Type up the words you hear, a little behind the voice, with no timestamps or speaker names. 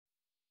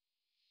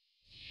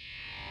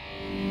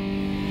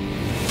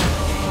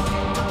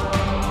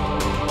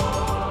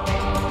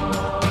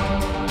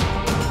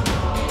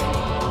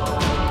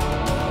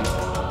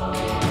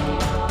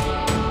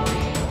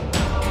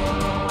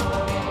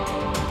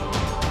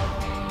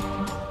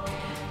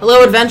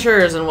Hello,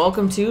 adventurers, and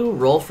welcome to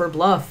Roll for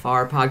Bluff,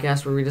 our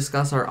podcast where we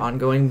discuss our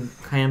ongoing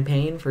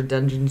campaign for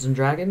Dungeons &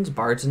 Dragons,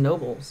 Bards and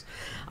Nobles.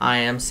 I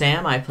am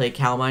Sam, I play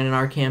Calamine in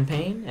our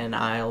campaign, and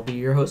I'll be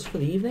your host for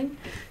the evening.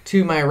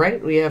 To my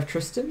right, we have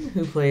Tristan,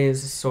 who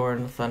plays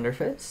Soren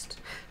Thunderfist.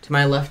 To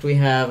my left, we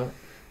have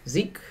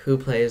Zeke, who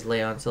plays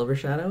Leon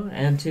Silvershadow.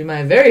 And to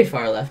my very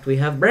far left, we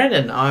have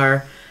Brandon,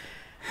 our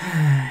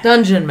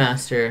Dungeon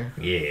Master.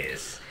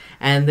 Yes.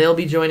 And they'll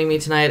be joining me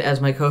tonight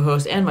as my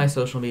co-host and my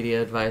social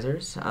media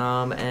advisors.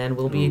 And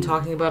we'll be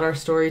talking about our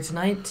story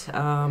tonight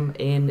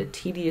in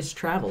Tedious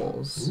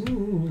Travels.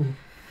 Ooh.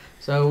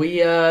 So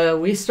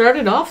we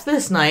started off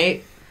this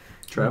night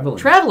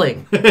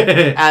traveling,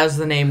 as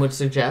the name would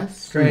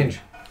suggest. Strange.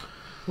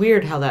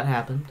 Weird how that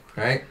happened.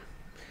 Right?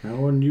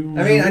 How unusual.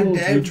 I mean,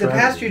 the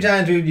past few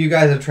times you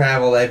guys have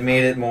traveled, I've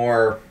made it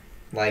more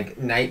like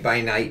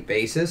night-by-night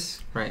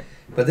basis. Right.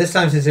 But this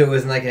time, since it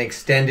was like an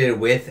extended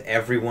with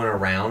everyone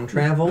around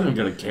travel, You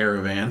got a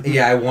caravan.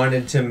 yeah, I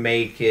wanted to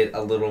make it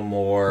a little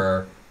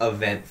more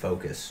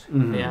event-focused.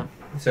 Mm-hmm. Yeah.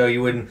 So we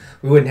wouldn't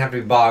have to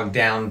be bogged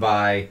down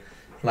by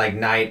like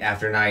night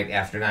after night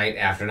after night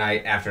after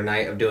night after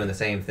night of doing the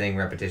same thing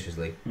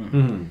repetitiously.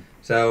 Mm-hmm.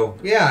 So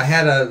yeah, I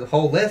had a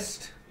whole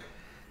list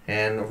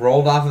and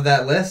rolled off of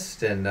that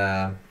list,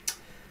 and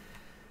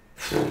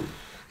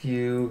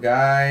you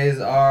guys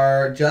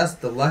are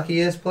just the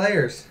luckiest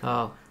players.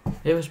 Oh,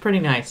 it was pretty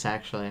nice,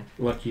 actually.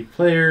 Lucky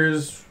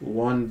players,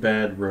 one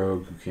bad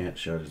rogue who can't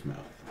shut his mouth.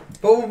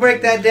 But we'll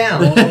break that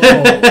down.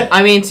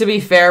 I mean, to be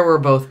fair, we're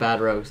both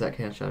bad rogues that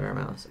can't shut our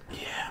mouths.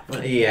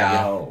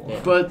 Yeah. Yo,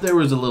 But there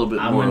was a little bit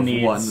I'm more gonna of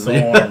need one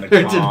Soren to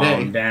there calm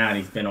today. down.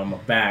 He's been on my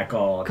back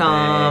all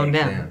Calm day.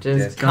 down. Yeah, Just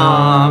just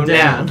calm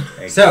down.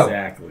 So-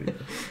 Exactly.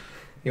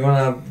 You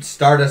want to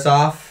start us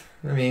off?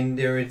 I mean,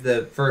 there was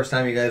the first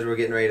time you guys were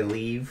getting ready to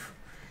leave.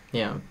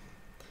 Yeah.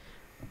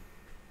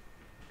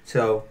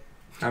 So,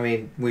 I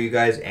mean, were you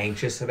guys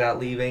anxious about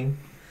leaving?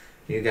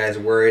 You guys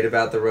worried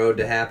about the road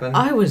to happen?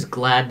 I was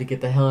glad to get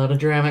the hell out of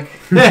Dramic.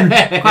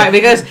 Quite,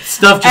 because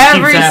Stuff just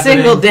every keeps happening.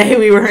 single day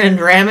we were in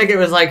Dramic, it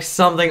was like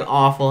something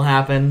awful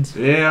happened.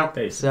 Yeah.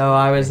 Basically. So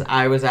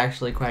I was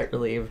actually quite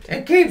relieved.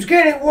 It keeps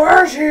getting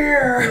worse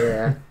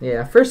here!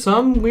 Yeah. For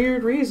some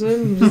weird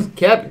reason, it just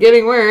kept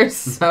getting worse.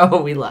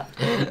 So we left.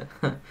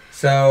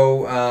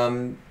 So,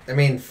 I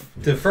mean,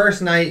 the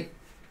first night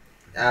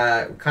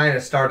kind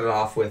of started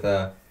off with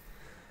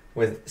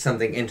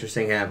something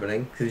interesting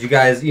happening. Because you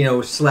guys,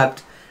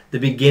 slept the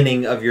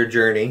beginning of your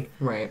journey,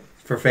 Right.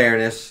 for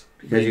fairness.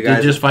 Because We you guys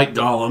did just fight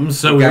golems,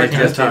 so you we were guys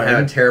kind of just had a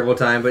tired. terrible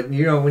time. But,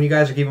 when you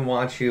guys are keeping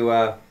watch, you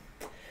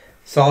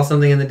saw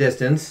something in the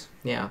distance.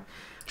 Yeah.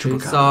 We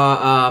Chupacabra.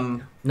 saw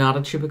not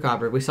a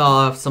chupacabra. We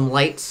saw some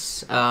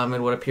lights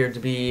and what appeared to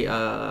be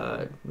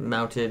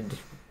mounted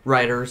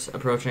riders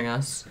approaching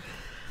us.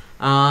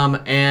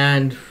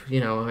 And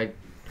I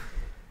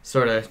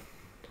sort of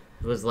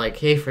was like,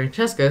 hey,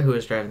 Francesca, who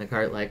was driving the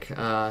cart, like,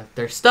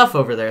 there's stuff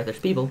over there. There's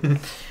people.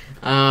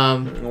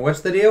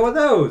 What's the deal with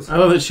those? I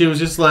love that she was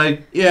just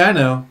like, yeah, I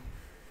know.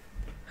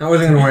 I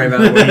wasn't going to worry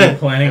about Are it. you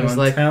planning I was on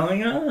like,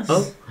 telling us?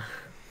 Oh.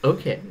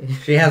 Okay.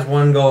 She has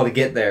one goal to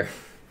get there.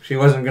 She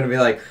wasn't going to be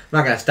like, I'm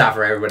not going to stop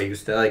for everybody who's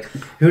still like,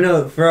 who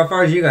knows? For as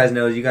far as you guys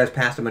know, you guys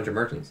passed a bunch of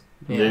merchants.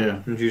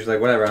 Yeah. And she's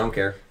like, whatever, I don't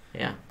care.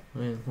 Yeah.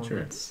 Well, Sure.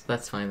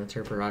 That's fine. That's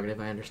her prerogative.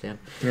 I understand.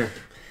 Yeah.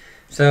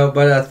 So,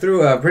 but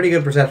through a pretty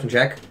good perception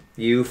check,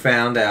 you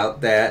found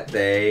out that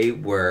they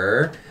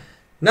were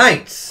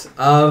Knights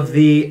of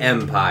the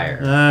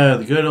Empire.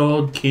 The good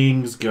old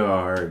King's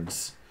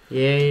Guards.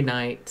 Yay,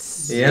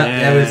 knights. Yeah,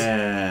 that was.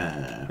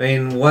 Yeah. I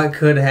mean, what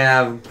could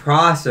have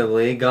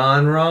possibly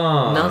gone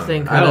wrong?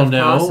 Nothing could I don't have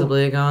know.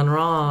 possibly gone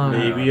wrong.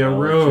 Maybe a know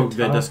what rogue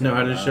you're that doesn't know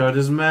how to talking shut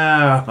his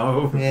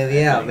mouth.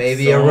 Yeah,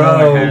 maybe a Soren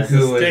rogue has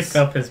who a was.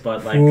 stick up his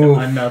butt like Oof.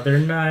 another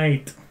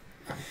night.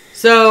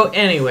 So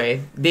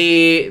anyway,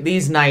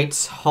 these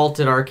knights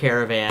halted our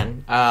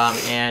caravan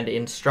and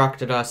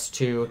instructed us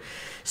to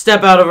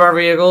step out of our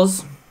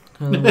vehicles.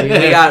 We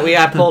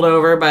got pulled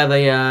over by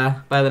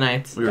the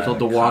knights. We were told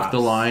to walk the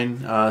line,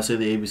 say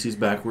the ABCs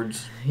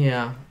backwards.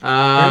 Yeah.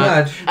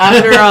 Pretty much.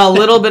 After a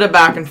little bit of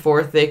back and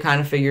forth, they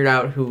kind of figured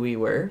out who we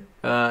were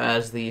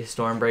as the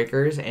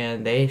Stormbreakers,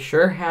 and they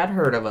sure had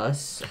heard of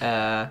us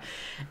and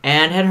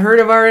had heard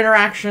of our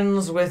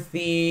interactions with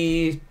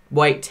the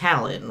White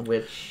Talon,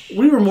 which...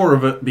 We were more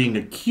of being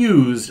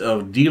accused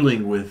of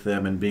dealing with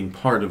them and being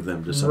part of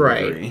them to some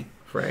degree.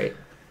 Right.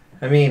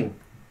 I mean,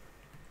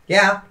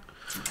 yeah.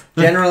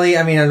 Generally,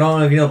 I mean, I don't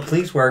know if you know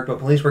police work, but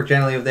police work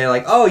generally, if they're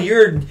like, oh,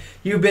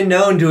 you've been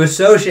known to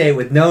associate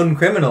with known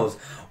criminals,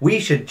 we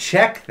should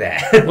check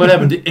that. What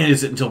happened to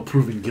innocent until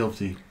proven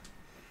guilty?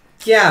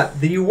 Yeah,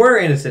 you were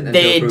innocent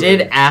until They proven.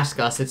 did ask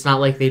us. It's not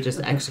like they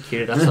just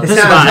executed us on the It's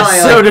not spot. like,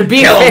 So to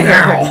be kill 'em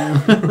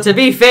fair, to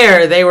be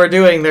fair, they were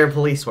doing their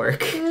police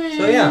work.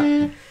 So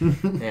yeah,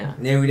 Yeah.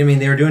 they were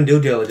doing due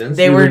diligence.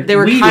 They were we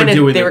were kind of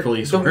doing they their were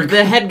police the, work.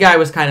 the head guy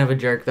was kind of a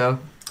jerk though.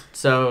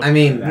 So I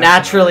mean, That's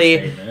naturally,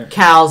 an understatement.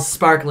 Cal's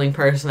sparkling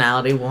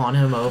personality won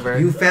him over.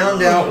 you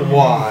found out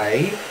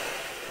why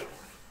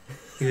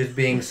He was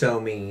being so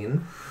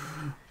mean.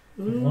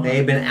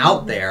 They've been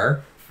out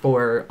there.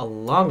 For a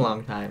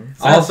long time.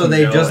 Also,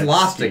 they no just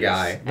lost a excuse.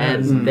 guy.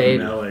 And they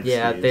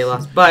excuse. they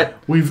lost. But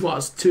We've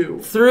lost 2.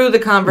 through the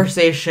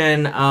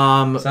conversation,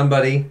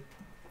 Somebody.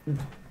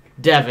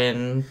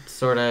 Devin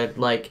sort of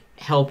like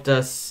helped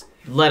us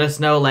let us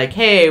know, like,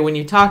 hey, when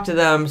you talk to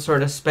them,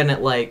 sort of spin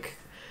it like,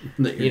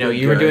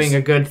 you were doing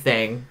a good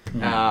thing.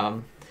 Mm-hmm.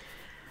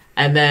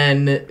 And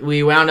then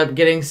we wound up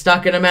getting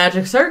stuck in a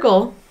magic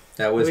circle,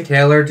 That was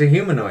tailored to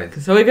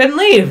humanoids. so we couldn't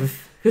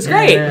leave. It was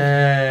great.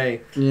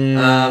 Yay.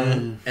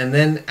 And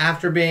then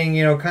after being,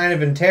 kind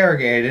of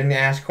interrogated and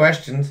asked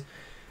questions,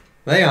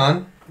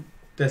 Leon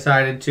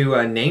decided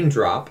to name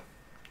drop,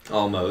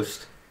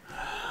 almost,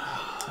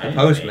 the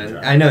postman.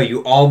 I know,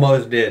 you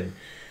almost did.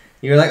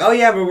 You were like, oh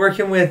yeah, we're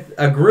working with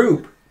a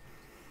group.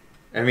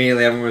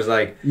 Immediately everyone was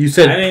like... You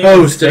said I didn't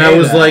post, even and I say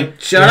was that.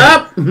 like, shut Yeah.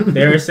 up!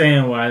 They were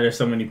saying why there's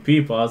so many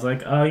people. I was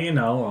like, oh,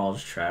 we're all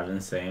just traveling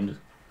the same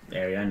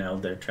area. I know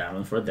they're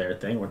traveling for their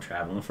thing. We're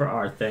traveling for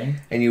our thing.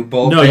 And you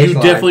both No, you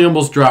baseline. definitely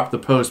almost dropped the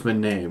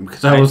postman name,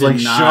 because I I was did like,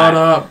 not. shut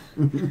up!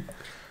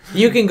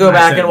 You can go I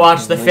back said- and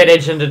watch the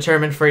footage and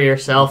determine for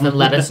yourself and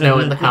let us know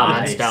in the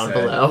comments I down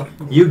said- below.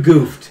 You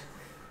goofed.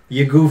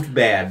 You goofed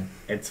bad.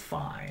 It's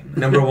fine.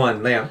 Number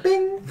 1, Leon.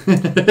 Bing!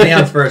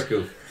 Leon's first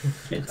goof.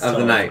 It's Of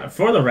the night.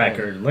 For the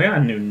record,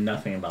 Leon knew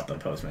nothing about the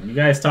postman. You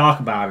guys talk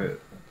about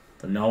it,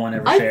 but no one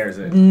ever shares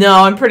it.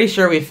 No, I'm pretty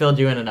sure we filled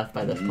you in enough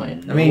by this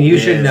point. I mean, you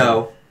should Yeah.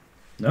 know.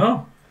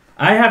 No.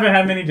 I haven't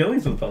had many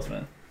dealings with the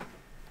postman.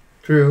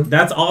 True.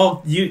 That's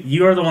all.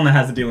 You are the one that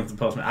has the dealings with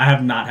the postman. I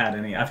have not had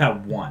any. I've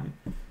had one.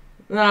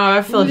 No,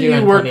 I filled you You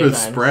in worked plenty with of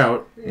times.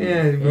 Sprout.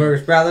 Yeah,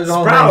 Sprout, there's a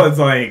whole Sprout thing. is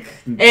like...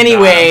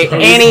 Anyway,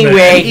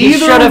 Postman. he Either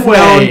should have way-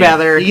 known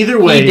better. either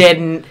way- He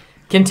didn't.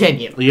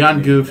 Continue.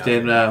 Leon goofed,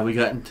 and we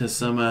got into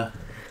some,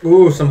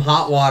 Ooh, some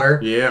hot water.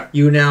 yeah.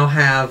 You now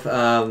have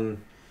Court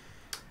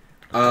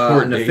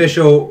an date.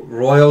 official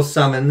royal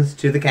summons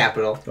to the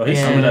capital. Well, he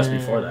Yeah. summoned us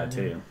before that,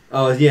 too.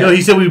 Oh, yeah. No,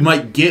 he said we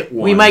might get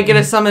one. We might get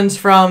a summons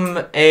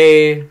from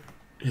a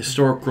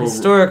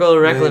historical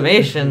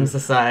reclamation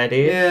society.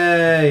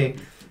 Yay.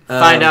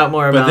 Find out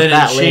more But about then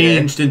that it later.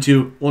 changed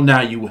into, well,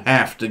 now you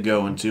have to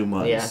go in 2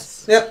 months.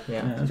 Yes. Yep.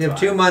 Yeah. Yeah, You have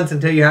 2 months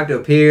until you have to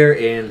appear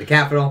in the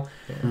capital.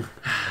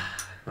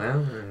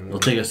 Well, It'll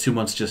take us 2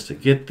 months just to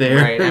get there.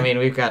 Right. I mean,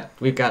 we've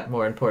got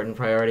more important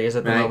priorities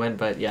at the Right. moment,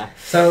 but yeah.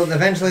 so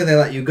eventually they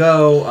let you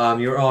go.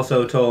 You were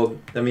also told.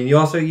 I mean, you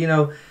also, you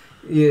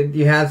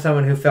had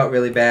someone who felt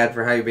really bad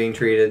for how you're being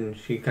treated, and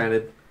she kind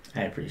of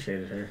I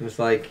appreciated her. was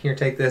like, "Here,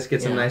 take this.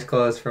 Get some Yeah. nice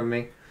clothes from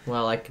me."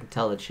 Well, I can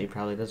tell that she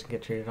probably doesn't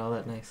get treated all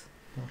that nice.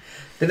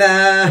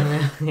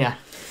 Ta-da! Yeah.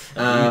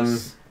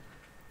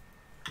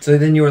 So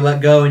then you were let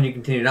go, and you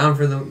continued on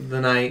for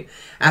the night.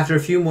 After a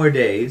few more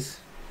days,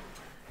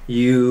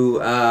 you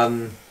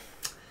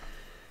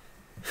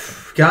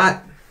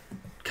got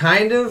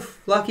kind of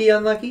lucky.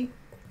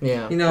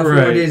 Yeah. 4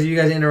 Right. days of you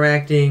guys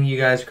interacting, you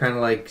guys kind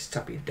of like,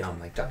 stop being dumb,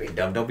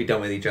 don't be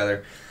dumb with each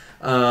other.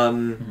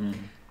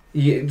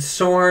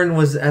 Soren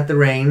was at the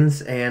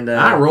reins, and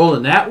I rolled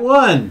in that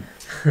one.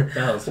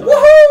 That was fun.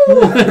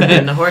 woohoo!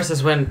 And the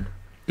horses went.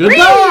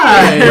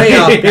 Goodbye! Way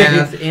off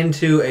path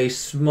into a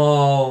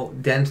small,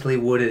 densely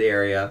wooded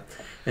area,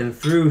 and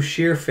through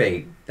sheer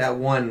fate, that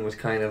one was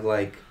kind of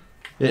like,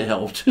 It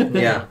helped.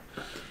 yeah.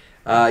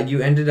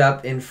 You ended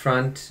up in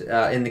front,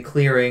 in the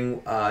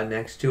clearing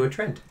next to a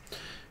Trent.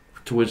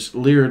 To which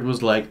Leard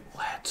was like,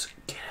 let's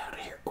get out of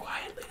here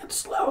quietly and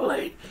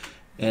slowly.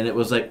 And it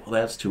was like, well,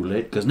 that's too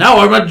late, because now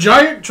I'm a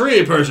giant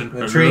tree person.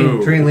 The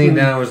tree leaned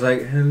down and was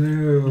like,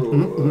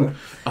 hello.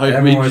 I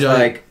Everyone mean, was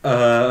giant.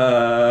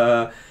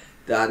 like,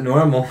 not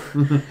normal.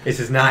 This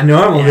is not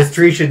normal. Yeah. This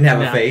tree shouldn't have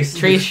Yeah. a face.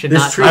 Trees should This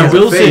not tree have I has a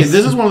will say, face.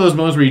 this is one of those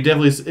moments where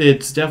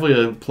it's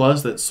definitely a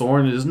plus that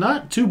Soren is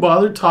not too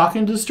bothered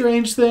talking to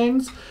strange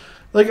things.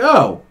 Like,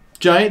 oh,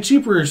 giant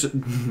cheapers.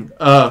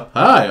 Hi,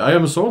 I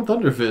am Soren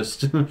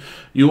Thunderfist.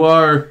 You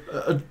are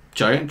a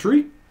giant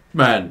tree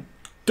man.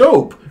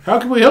 Dope. How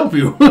can we help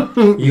you?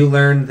 You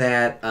learned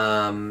that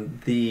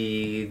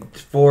the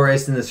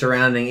forest in the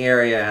surrounding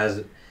area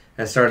has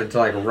started to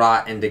like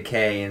rot and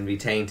decay and be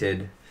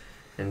tainted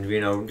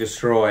and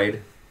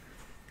destroyed.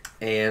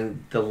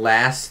 And the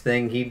last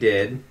thing he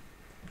did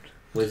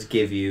was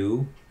give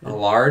you a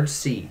large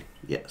seed.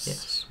 Yes.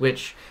 Yes.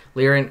 Which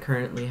Lyran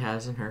currently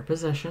has in her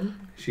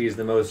possession. She's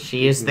the most.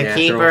 She is the natural.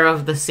 keeper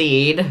of the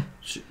seed.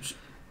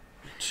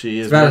 She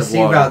is It's about a red seed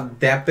water, about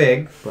that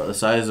big. about the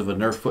size of a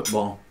Nerf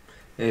football.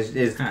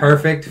 Is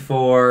perfect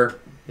for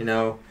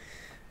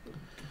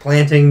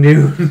planting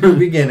new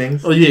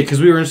beginnings. Oh yeah,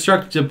 because we were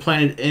instructed to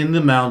plant it in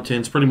the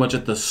mountains, pretty much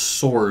at the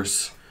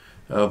source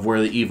of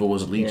where the evil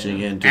was leaching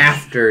Yeah. into.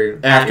 After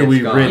we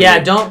it's gone. rid- Yeah,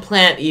 don't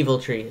plant evil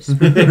trees.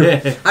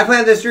 I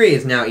planted this tree.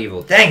 It's now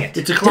evil. Dang it!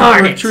 It's a Darn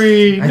climate it.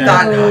 tree. I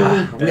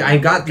thought I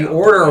got the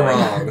order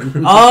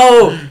wrong.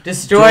 Oh,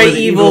 destroy Destroy the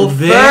evil evil,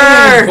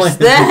 then first, plant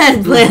the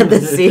then plant the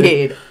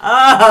seed.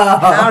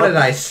 Oh. How did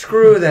I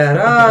screw that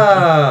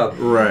up?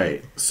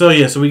 Right. So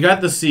yeah, so we got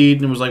the seed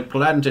and it was like,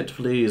 plant it,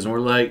 please. And we're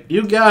like,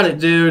 you got it,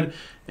 dude.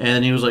 And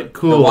then he was like,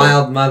 cool. The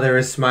wild mother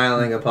is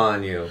smiling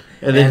upon you.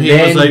 And then he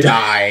was like,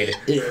 died.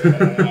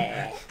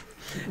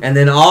 And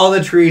then all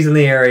the trees in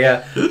the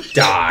area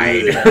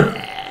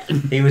died.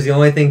 He was the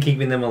only thing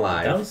keeping them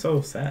alive. That was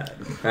so sad.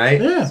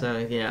 Right? Yeah. So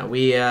yeah,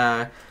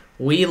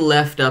 we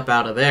left up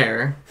out of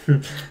there.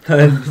 And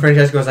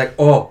Francesco was like,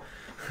 oh,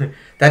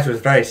 that was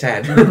very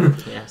sad.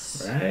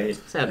 Yes. Right?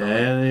 Sad.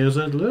 And he was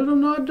like, let him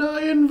not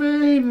die in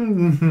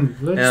vain.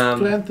 Let's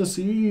plant the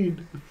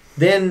seed.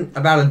 Then,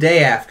 about a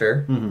day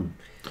after,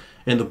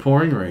 In the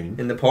pouring rain.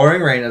 in the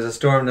pouring rain,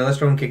 as another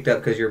storm kicked up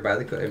because you're by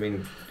the I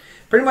mean,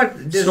 pretty much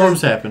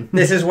Storms happen.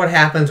 This is what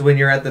happens when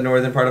you're at the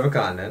northern part of a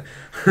continent.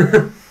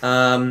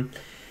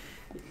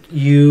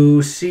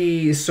 You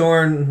see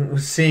Soren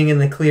seeing in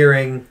the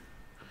clearing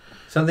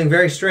something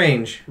very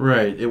strange,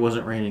 Right. It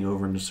wasn't raining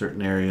over in a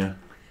certain area.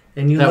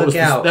 and you That look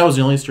out. That was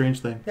the only strange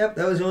thing. Yep,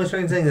 that was the only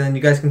strange thing. And then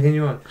you guys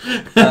continue on.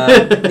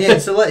 Yeah,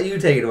 so let you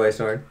take it away,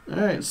 Soren. All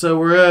right, so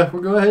we're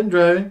going ahead and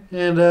driving,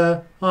 and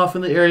off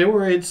in the area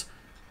where it's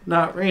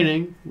not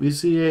raining, we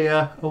see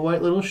a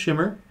white little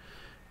shimmer,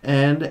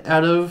 and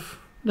out of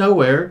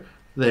nowhere,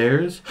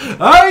 there's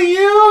a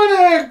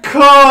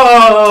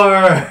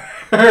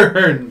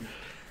unicorn.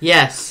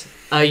 Yes,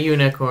 a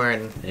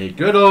unicorn. A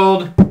good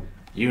old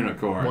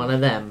unicorn. One of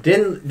them.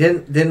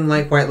 Didn't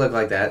like quite look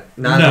like that.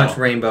 Not No. much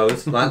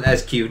rainbows. Not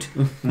as cute.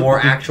 More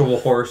actual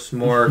horse.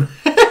 More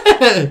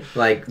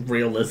like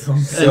Realism.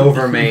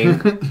 silver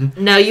mane.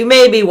 Now you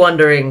may be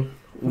wondering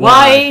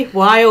why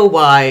oh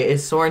why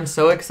is Soren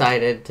so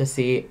excited to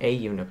see a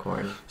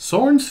unicorn?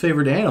 Soren's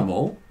favorite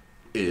animal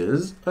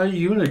is a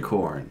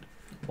unicorn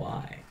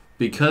Why?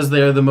 because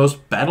they are the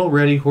most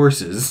battle-ready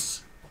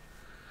horses.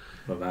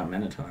 What about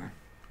Minotaur?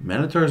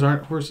 Minotaurs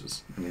aren't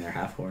horses. I mean, they're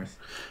half horse.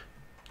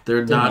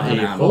 They're not not a an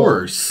animal.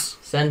 horse.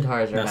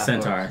 Centaurs are No, half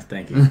centaur. horse.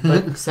 Thank you.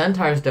 But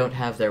centaurs don't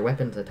have their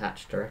weapons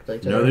attached directly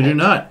to No, their they do heads.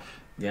 not.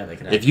 Yeah, they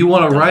can have If you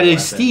want to double ride a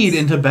weapons. steed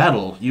into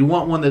battle, you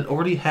want one that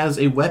already has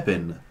a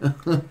weapon.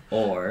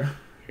 Or,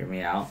 hear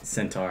me out,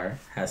 centaur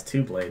has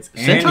two blades.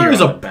 and Centaur you're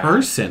is on a the back.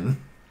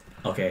 person.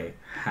 Okay,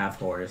 half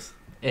horse.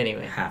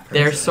 Anyway, Half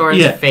they're person. Soren's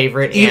Yeah,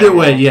 favorite Either animal.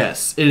 way,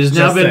 yes. It has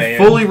now Just been saying.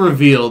 fully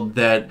revealed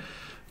that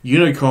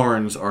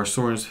unicorns are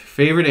Soren's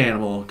favorite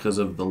animal because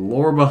of the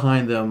lore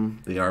behind them.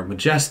 They are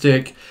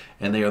majestic,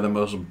 and they are the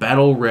most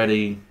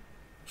battle-ready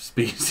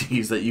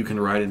species that you can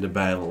ride into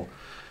battle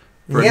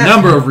for Yeah. a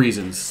number of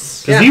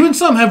reasons. Because Yeah. even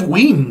some have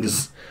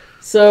wings,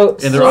 So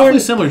and they're Soren, awfully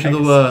similar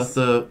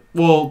to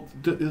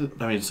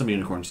I mean, some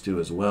unicorns do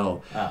as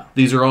well. Oh.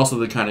 These are also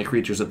the kind of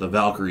creatures that the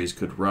Valkyries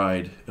could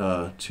ride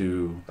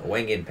to. The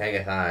winged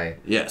Pegasi.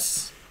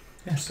 Yes,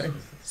 Yes.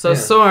 so Yeah.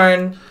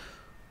 Soren,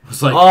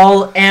 it's like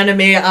all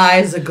anime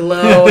eyes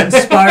aglow and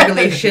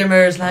sparkly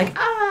shimmers like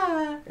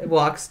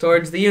walks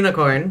towards the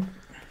unicorn.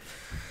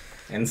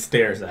 And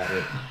stares at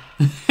it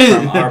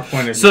from our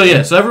point of view. So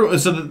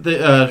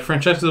yeah,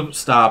 Francesco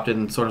stopped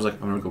and Soren's like,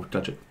 I'm gonna go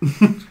touch it,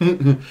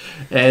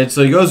 and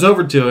so he goes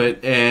over to it,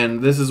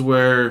 and this is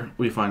where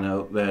we find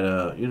out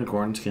that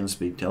unicorns can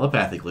speak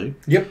telepathically.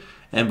 Yep.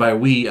 And by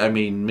we, I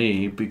mean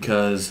me,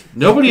 because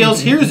nobody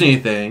else hears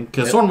anything.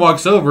 Because Soren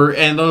walks over,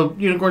 and the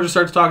unicorn just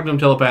starts talking to him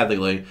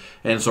telepathically,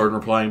 and Soren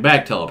replying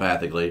back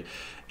telepathically,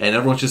 and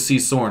everyone just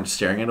sees Soren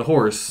staring at a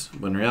horse,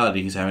 when in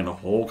reality he's having a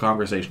whole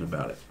conversation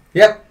about it.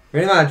 Yep.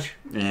 Pretty much.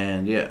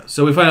 And yeah,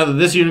 so we find out that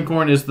this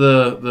unicorn is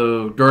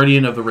the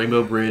guardian of the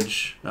Rainbow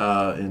Bridge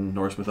in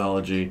Norse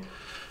mythology.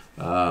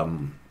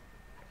 And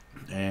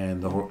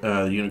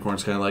the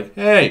unicorn's kind of like,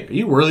 hey, are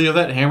you worthy of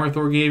that hammer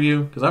Thor gave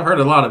you? Because I've heard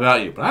a lot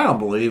about you, but I don't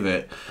believe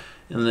it.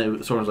 And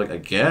then Soren's like, I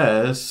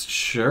guess,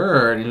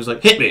 sure. And he was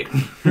like, hit me.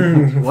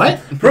 What?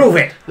 Prove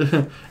it.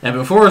 And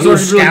before You Soren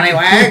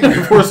scallywag.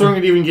 before Soren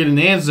could even get an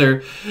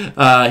answer,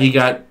 he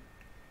got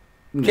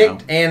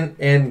Kicked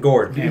and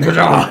gored.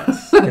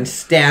 And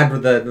stabbed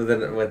with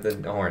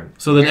the horn.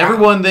 So then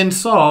everyone then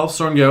saw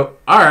Soren go,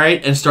 all right,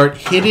 and start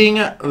hitting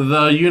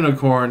the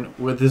unicorn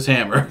with his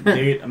hammer.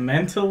 Dude,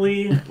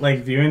 mentally, like,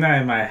 viewing that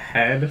in my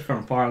head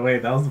from far away,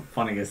 that was the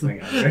funniest thing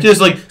ever.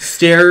 Just like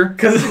stare,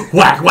 Because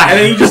whack, whack. And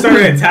then he just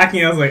started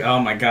attacking. I was like, oh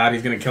my god,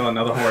 he's going to kill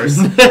another horse.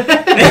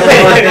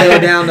 Go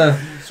down to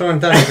Soren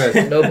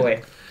Thunderfist. No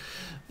boy.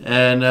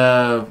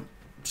 And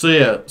so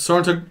yeah,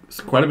 Soren took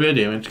quite a bit of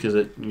damage because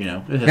it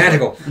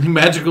has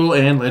magical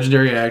and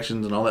legendary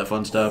actions and all that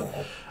fun stuff.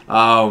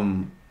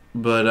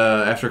 But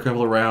after a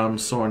couple of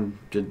rounds, Soren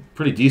did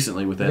pretty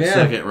decently with that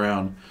second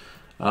round.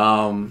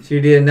 So you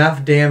did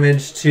enough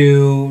damage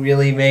to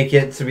really make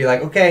it to be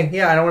like, okay,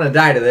 yeah, I don't want to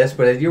die to this,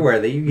 but you're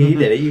worthy. You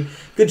did it.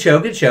 Good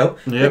show. Yep.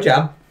 Good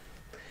job.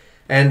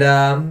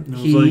 And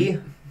he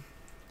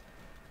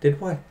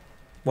did what?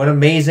 What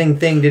amazing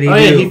thing did he do? Oh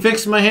yeah, he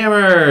fixed my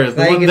hammer,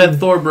 the one that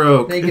Thor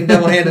broke. Now you can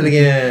double-hand it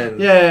again.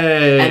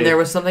 Yay! And there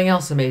was something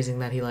else amazing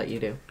that he let you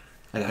do.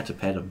 I got to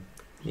pet him.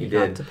 You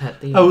got did. to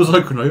pet the I was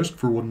like, can I ask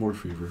for one more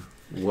favor?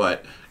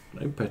 What?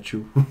 Can I pet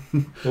you?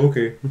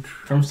 Okay.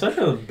 From such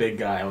a big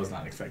guy, I was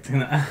not expecting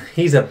that.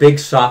 He's a big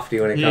softy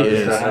when it comes He to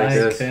is. stuff like I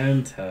this.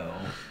 can tell.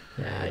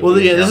 Well,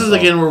 yeah, this is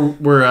again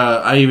where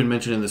I even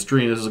mentioned in the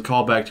stream. This is a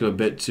callback to a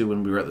bit too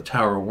when we were at the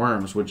Tower of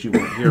Worms, which you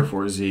weren't here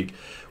for, Zeke.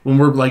 When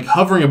we're like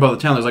hovering above the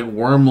town, there's like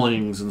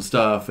wormlings and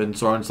stuff, and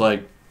Soren's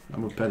like,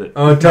 "I'm gonna pet it.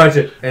 I'm gonna touch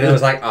it," and it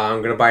was like, "Oh,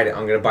 I'm gonna bite it.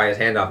 I'm gonna bite his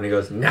hand off," and he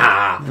goes,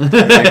 "Nah," and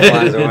he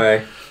flies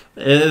away.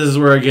 This is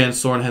where again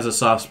Soren has a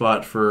soft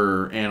spot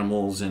for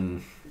animals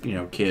and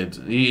kids.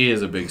 He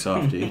is a big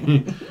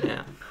softie.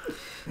 Yeah.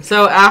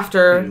 So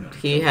after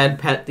he had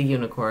pet the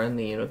unicorn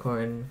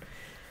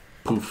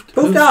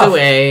Poofed off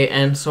away,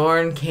 and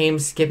Soren came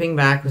skipping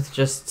back with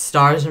just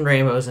stars and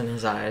rainbows in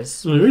his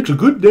eyes. It's a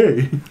good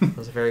day. It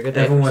was a very good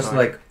day. Everyone was Soren.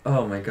 like,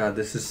 "Oh my god,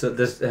 this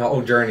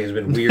whole journey has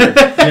been weird."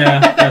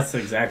 Yeah, that's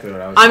exactly what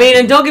I was. I mean,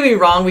 and don't get me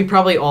wrong, we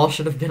probably all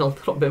should have been a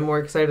little bit more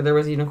excited there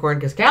was a unicorn,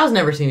 because Cal's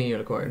never seen a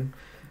unicorn.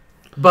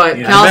 But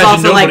Yeah, Cal's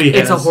also like, nobody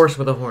it's a has. horse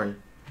with a horn.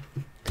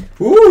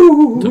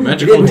 Ooh, It's a she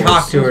magical didn't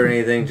talk horse. to her or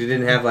anything. She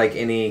didn't have like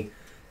any,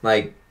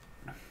 like,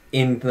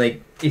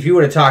 if you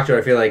would have talked to her,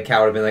 I feel like Cal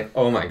would have been like,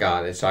 "Oh my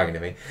god, it's talking to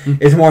me."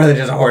 It's more than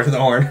just a horse with a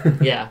horn.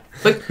 Yeah.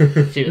 But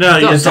she No,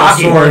 you just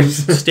talking saw horse.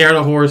 stare at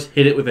a horse,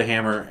 hit it with a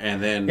hammer,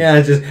 and then Yeah,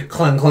 it's just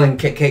clang, clang,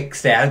 kick, kick,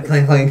 stab,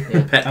 clang, clang. Yeah.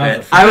 pet, That pet.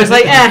 was I was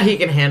like, he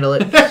can handle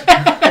it.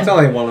 It's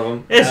only one of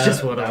them. It's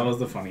just one of That them. was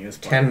the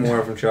funniest part. 10 more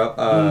of them show up.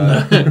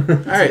 All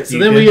right, so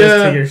You then did we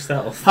this to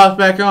yourself. hopped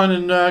back on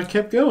and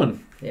kept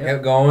going. Yeah.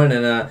 Kept going,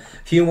 and a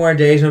few more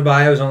days went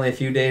by. It was only a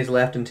few days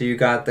left until you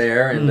got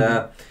there, and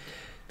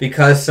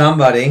because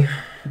somebody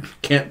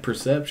Can't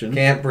perception.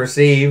 can't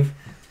perceive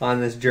on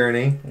this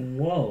journey,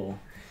 Whoa,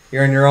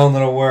 you're in your own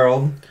little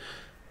world.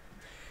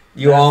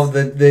 You all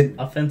the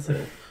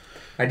offensive.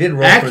 I did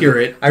roll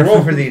Accurate. I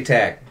rolled for the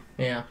attack.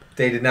 Yeah.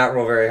 They did not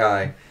roll very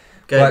high,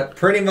 Good. but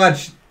pretty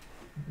much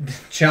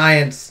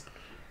giants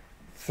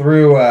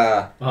threw.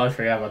 Oh, I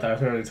forgot about that. I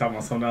was already talking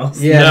about something else.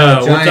 Yeah, No, no,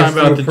 we're giants talking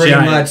about threw the pretty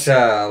giants.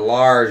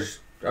 much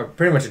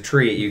pretty much a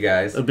tree at you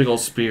guys. A big old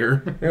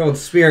spear. They would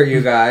spear at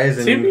you guys,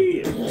 and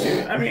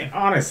I mean,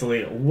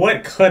 honestly,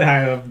 what could I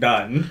have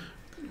done?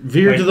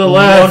 Veer Like, to the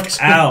left.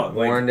 Looked out.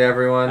 Like, warned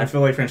everyone. I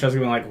feel like Francesca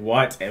would been like,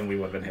 "What?" and we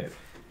would have been hit.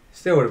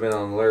 Still would have been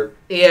on alert.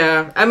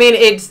 Yeah. I mean,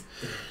 it's...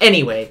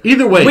 Anyway.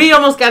 Either way, We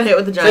almost got hit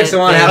with the giant. 6 to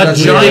 1 thing. half a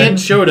dozen giant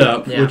showed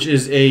up, Yeah. which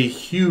is a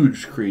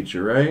huge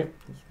creature, right?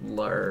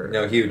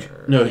 No, huge.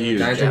 No, huge.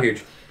 Giants Yeah. are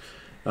huge.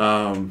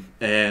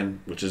 And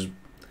which is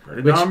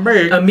pretty Which- darn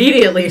big.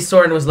 Immediately,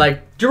 Soren was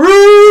like,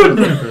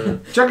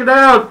 Darude! Check it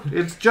out!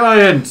 It's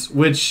giants.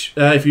 Which,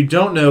 if you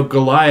don't know,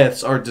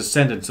 Goliaths are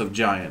descendants of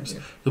giants. To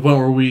the point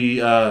where we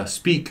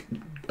speak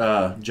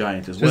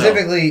giant as well.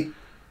 Specifically,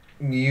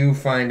 you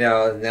find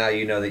out now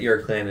you know that your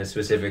clan is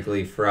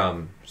specifically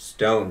from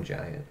stone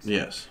giants,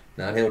 Yes.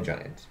 not hill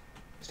giants.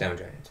 Stone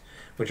giants,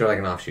 which are like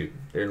an offshoot.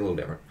 They're a little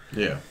different.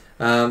 Yeah.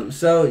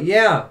 So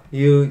yeah,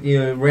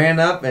 you ran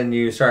up and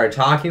you started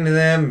talking to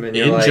them, and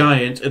you're In like,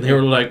 giant, and they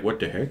were like, "What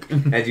the heck?"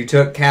 and you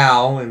took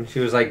Cal, and she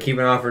was like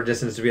keeping off her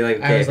distance to be like,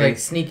 okay, I was like, if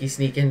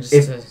sneaking just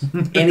If-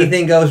 to...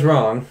 anything goes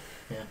wrong,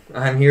 Yeah.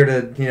 I'm here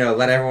to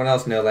let everyone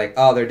else know, like,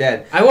 oh, they're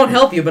dead. I won't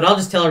help you, but I'll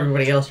just tell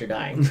everybody else you're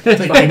dying.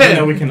 It's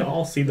like, we can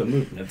all see the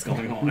movements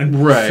going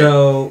on. Right.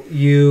 So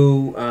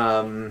you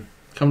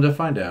Come to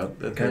find out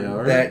that they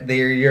are. that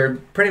you're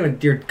pretty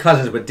much your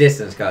cousins, but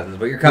distance cousins,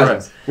 but your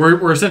cousins. Right.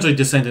 We're essentially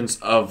descendants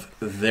of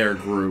their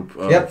group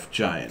of Yep.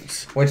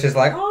 giants. Which is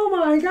like, oh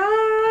my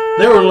god!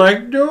 They were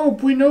like,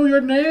 "Nope, we know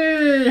your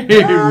name."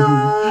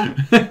 Ah.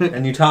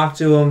 And you talk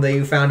to them. That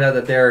you found out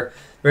that the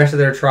rest of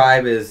their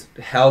tribe is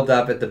held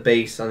up at the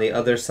base on the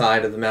other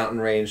side of the mountain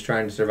range,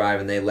 trying to survive,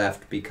 and they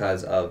left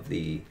because of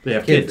the They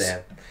have kids kids. they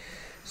have.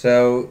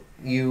 So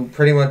you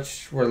pretty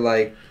much were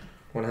like,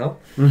 want to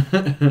help?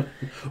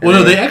 Well,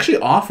 no, they actually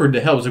offered to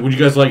help. It's like, would you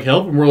guys like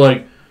help? And we're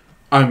like,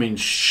 I mean,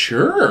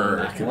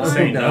 sure. I can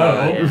say no.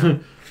 Yeah.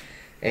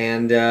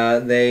 And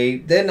they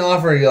didn't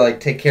offer to like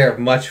take care of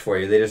much for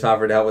you. They just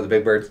offered to help with the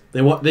big birds.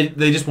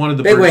 They just wanted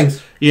the Big birds.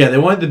 wings. Yeah, they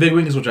wanted the big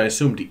wings, which I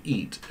assume to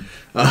eat.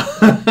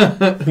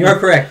 You are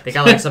correct. They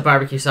got like some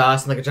barbecue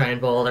sauce and like a giant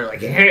bowl. They're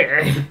like,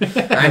 yeah.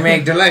 I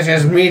make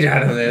delicious meat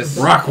out of this.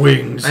 Rock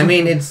wings. I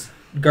mean, it's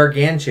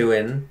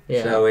gargantuan,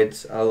 Yeah. so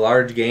it's a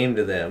large game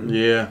to them,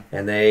 yeah,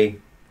 and they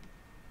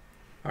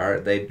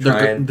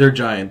try and they're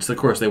giants. Of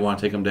course, they want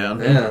to take them down.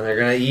 yeah, they're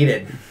gonna eat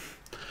it.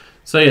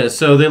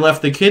 So they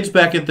left the kids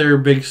back at their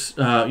big,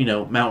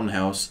 mountain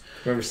house,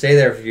 Remember, stay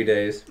there for a few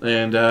days.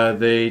 and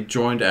they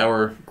joined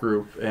our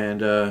group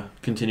and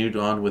continued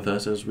on with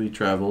us as we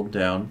traveled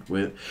down.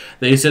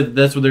 They said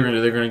that's what they're going to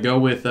do. They're going to go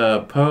with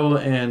Poe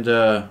and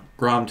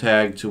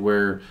Gromtag to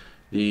where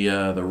the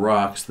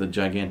rocks, the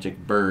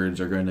gigantic birds,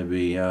 are going to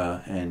be,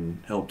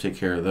 and help take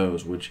care of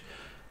those, which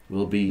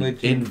will be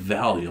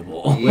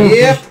invaluable.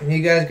 Yep, you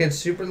guys get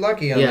super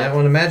lucky on Yeah. that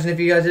one. Imagine if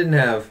you guys didn't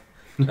have,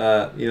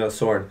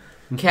 sword.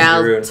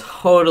 Cal's Rude.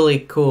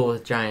 totally cool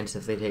with giants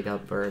if they take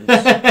out birds.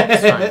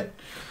 It's fine.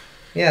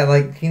 Yeah,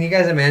 like, can you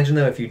guys imagine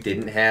though if you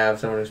didn't have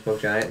someone who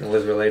spoke giant and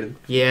was related?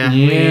 Yeah,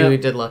 Yeah. We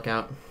did luck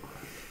out.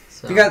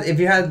 So. If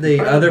you had the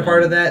other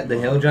part of that, the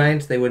hill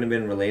giants, they wouldn't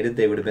have been related.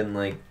 They would have been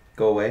like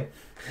go away.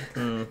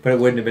 Mm. But it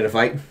wouldn't have been a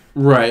fight.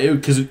 Right,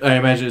 because I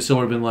imagine it still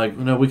would have been like,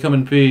 no, we come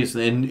in peace.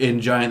 And in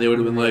Giant, they would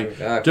have been like,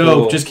 Cool.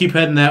 dope, just keep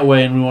heading that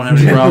way and we won't have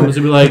any problems.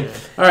 It'd be like,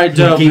 all right,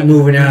 dope. Keep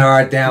moving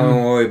our down,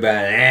 don't worry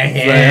about it.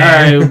 It's like,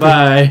 all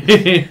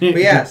right, bye.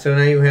 But yeah, so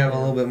now you have a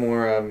little bit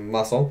more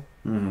muscle.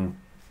 Mm-hmm.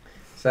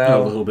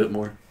 So A little bit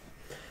more.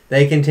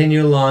 they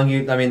continue along.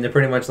 They're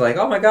pretty much like,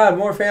 oh my god,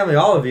 more family,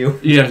 all of you.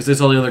 Yeah, because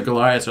all the other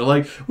Goliaths are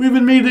like, we've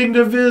been meeting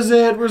to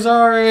visit, we're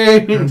sorry.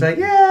 It's like,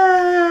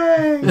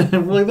 yay! We're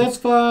like, that's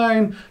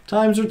fine.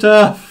 Times are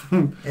tough.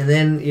 And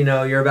then,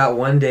 you're about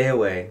 1 day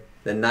away.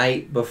 The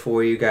night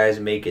before you guys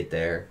make it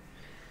there.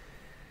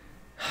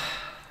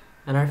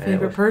 And our And it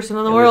favorite was- person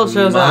in the it world was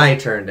shows my up.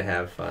 turn to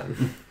have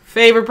fun.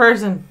 Favorite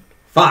person.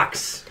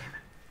 Fox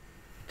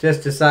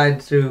just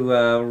decides to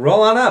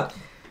roll on up.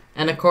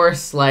 And of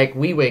course, like,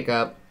 we wake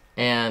up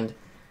and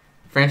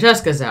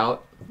Francesca's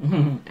out.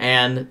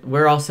 And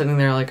we're all sitting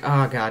there like,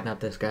 oh god,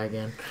 not this guy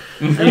again.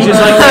 And he's just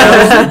like,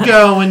 how's it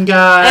going,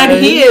 guys?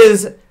 And he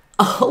is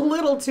a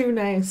little too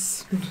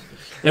nice.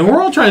 And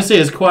we're all trying to stay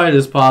as quiet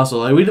as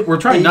possible. Like, we're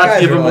trying You not to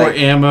guys give are him more like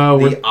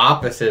ammo. The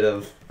opposite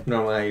of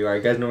normally how you are.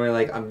 You guys normally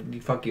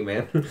like, fuck you,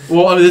 man.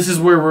 Well, I mean, this is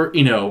where we're,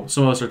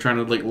 some of us are trying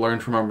to like learn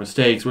from our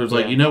mistakes. Where it's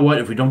like, Yeah. you know what?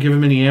 If we don't give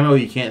him any ammo,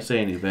 he can't say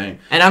anything.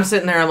 And I'm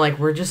sitting there, I'm like,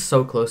 we're just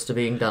so close to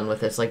being done with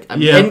this. Like,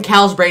 Yeah. and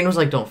Cal's brain was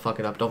like, don't fuck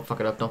it up, don't fuck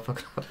it up, don't fuck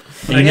it up.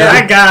 And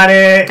Like, I got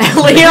it.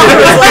 Leon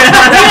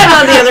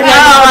on the other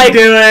hand,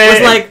 do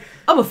it. was like,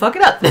 I'm gonna fuck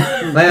it up.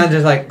 Leon's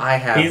just like, I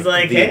have. He's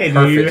like, the hey, do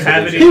perfect you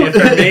have any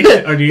solution.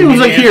 information? Or do you he was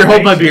need like, here,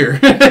 hold my information?"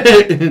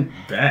 beer.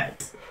 Bet.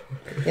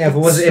 Yeah,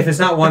 if it's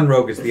not one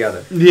rogue, it's the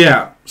other.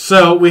 Yeah.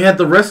 So we had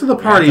the rest of the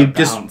We party have to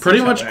just balance pretty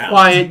each much other out.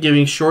 quiet,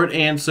 giving short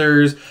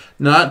answers,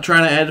 not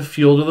trying to add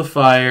fuel to the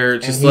fire.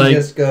 It's And just he like,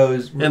 just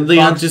goes. and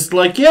Leon's Fox, just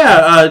like,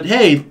 yeah,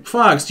 hey,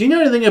 Fox, do you know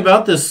anything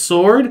about this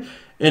sword?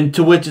 And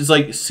to which it's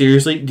like,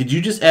 seriously, did you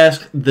just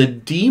ask the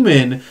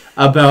demon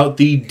about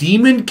the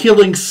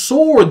demon-killing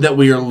sword that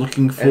we are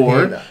looking and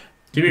for?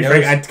 To be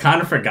frank, I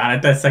kind of forgot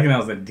at that second I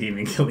was a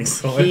demon killing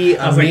sword. He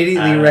I was like,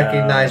 immediately "Oh."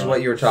 recognized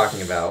what you were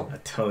talking about I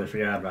totally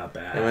forgot about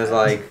that. and was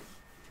like,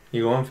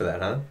 "You going for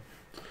that, huh?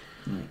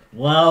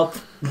 well,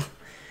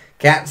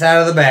 Cat's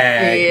out of the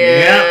bag.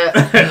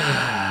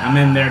 Yeah. I'm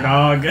in there,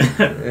 dog.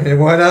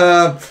 What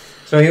up?"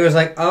 So he was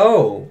like,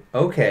 "Oh,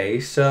 okay.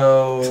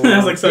 So I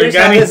was like, "So you here's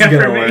got how any this is gonna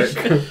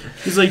information?" work."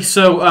 He's like,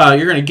 so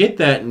you're gonna get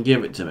that and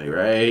give it to me,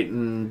 right?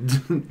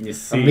 And You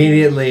see.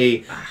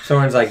 Immediately,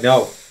 Soren's like,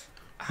 "No,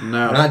 I'm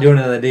no, not doing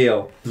another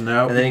deal."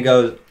 no. And then he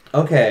goes,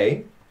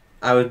 "Okay,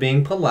 I was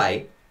being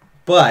polite,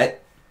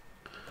 but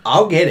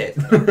I'll get it."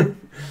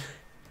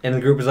 And the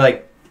group was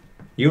like,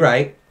 "You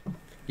right.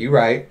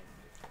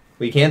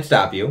 We can't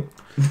stop you."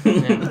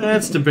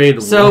 That's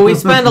debatable. So we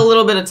spend a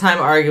little bit of time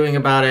arguing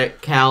about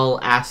it. Cal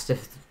asked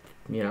if,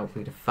 we had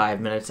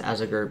 5 minutes as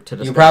a group to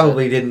discuss You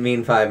probably didn't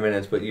mean 5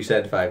 minutes, but you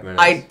said 5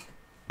 minutes.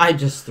 I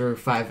just threw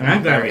 5 And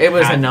I'm minutes. glad we It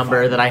was a had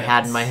number 5 that I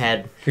had in minutes. my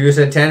head. If you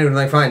said 10, it would be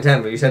like, fine,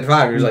 10, but you said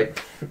 5. He was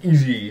like,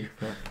 easy.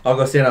 I'll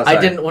go stand outside.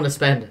 I didn't want to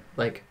spend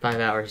like 5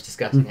 hours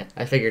discussing it.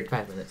 I figured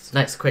 5 minutes.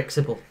 Nice, quick,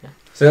 simple. Yeah.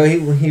 So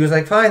he was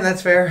like, fine,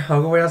 that's fair.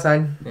 I'll go wait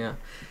outside. Yeah.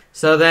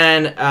 So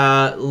then,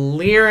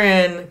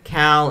 Liren,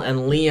 Cal,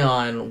 and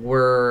Leon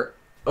were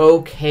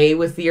okay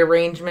with the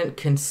arrangement,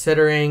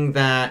 considering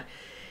that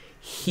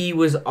he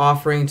was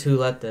offering to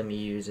let them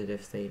use it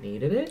if they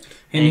needed it.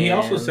 And he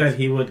also And- said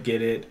he would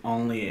get it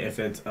only if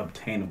it's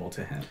obtainable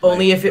to him.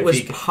 Only Like, if it was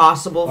he could-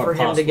 possible or for him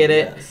to possible, get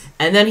it. yes.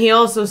 And then he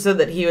also said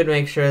that he would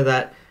make sure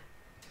that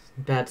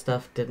bad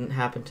stuff didn't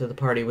happen to the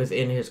party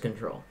within his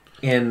control.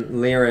 And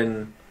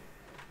Liren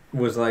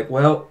was like,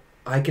 well,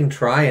 I can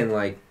try and,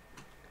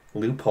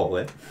 loophole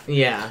it.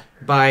 Yeah,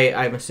 by,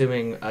 I'm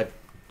assuming,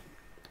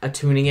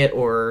 attuning it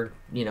or,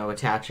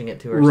 attaching it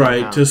to her right,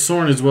 somehow. to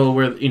Soren as well,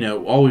 where,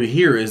 all we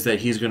hear is that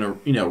he's going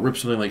to, rip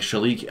something like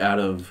Shalik out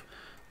of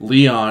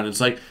Leon.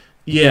 It's like,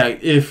 yeah,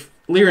 if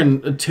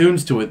Liren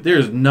attunes to it,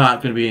 there's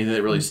not going to be anything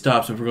that really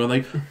stops him from going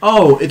like,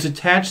 oh, it's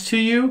attached to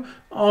you?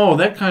 Oh,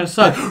 that kind of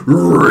sucks.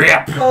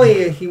 Rip! Well,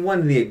 he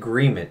wanted the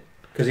agreement.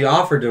 Because he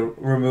offered to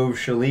remove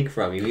Shalik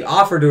from you. He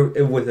offered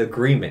to with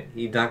agreement.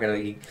 He's not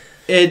going to...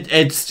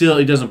 It still,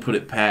 it doesn't put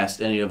it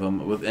past any of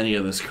them with any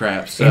of this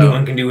crap. So.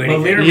 Anyone can do But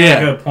anything. Leader Yeah.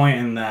 made a good point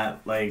in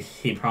that,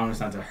 he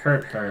promised not to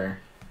hurt her.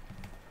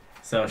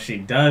 So she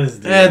does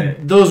do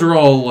it. Those are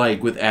all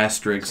with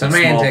asterisks and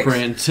small Semantics.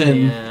 print,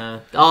 and Yeah,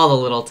 all the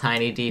little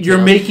tiny details. you're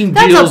making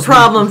That's deals. a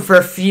problem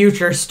for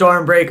future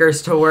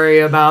Stormbreakers to worry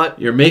about.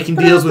 You're making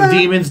deals with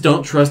demons.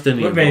 Don't trust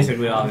any We're of them.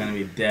 basically all going to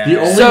be dead. The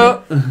only-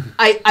 So,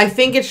 I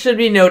think it should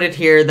be noted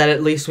here that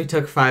at least we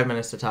took 5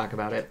 minutes to talk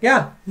about it.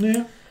 Yeah.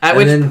 Yeah. At And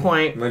which then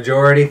point,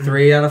 Majority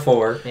 3 out of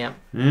 4. yeah.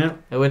 Yeah.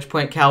 At which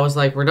point, Cal was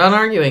like, "We're done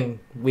arguing.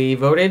 We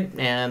voted,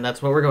 and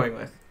that's what we're going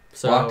with."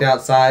 So Walked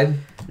outside.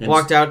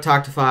 walked out,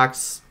 talked to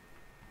Fox.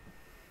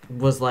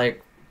 Was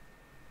like,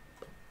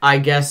 "I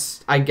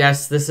guess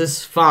this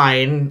is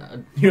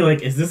fine." You're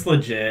like, is this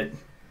legit?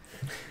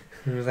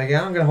 He was like, yeah,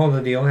 I'm going to hold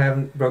the deal. I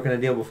haven't broken a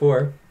deal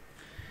before.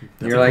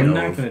 You're like, we're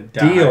not gonna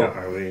die, deal.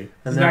 are we? And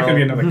It's not gonna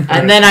be another.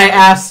 And then I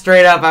asked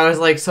straight up, I was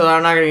like, so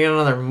I'm not going to get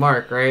another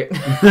mark, right?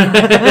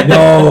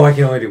 No, I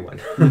can only do one.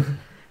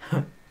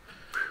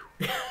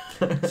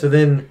 So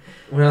then,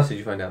 what else did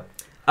you find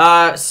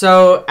out?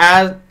 So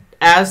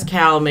as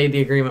Cal made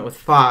the agreement with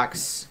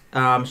Fox,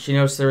 she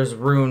noticed there was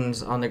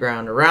runes on the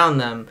ground around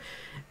them,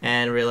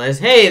 and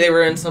realized, hey, they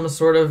were in some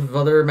sort of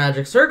other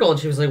magic circle. And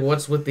she was like,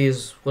 what's with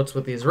these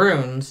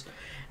runes?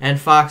 And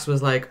Fox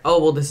was like,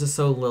 oh, well, this is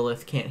so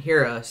Lilith can't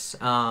hear us,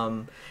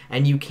 and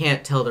you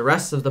can't tell the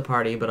rest of the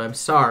party, but I'm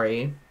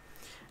sorry.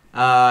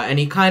 And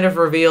he kind of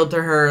revealed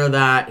to her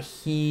that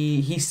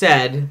he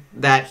said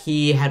that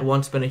he had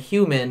once been a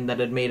human that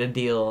had made a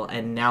deal,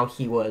 and now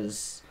he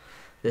was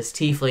this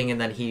tiefling,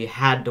 and that he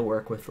had to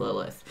work with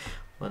Lilith.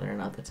 Whether or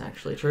not that's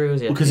actually true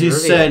is yet Because to be he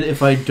revealed. said,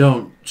 if I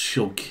don't,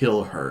 she'll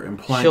kill her.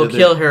 Implying She'll that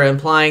kill her,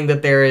 implying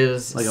that there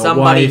is like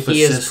somebody a wife,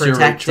 he a is sister, or a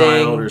protecting,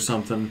 child or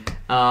something.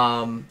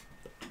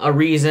 A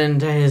reason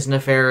to his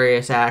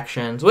nefarious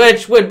actions,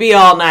 which would be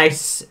all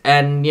nice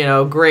and,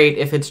 great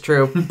if it's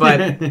true, but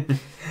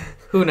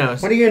who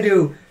knows? What are you gonna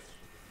do?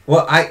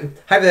 Well,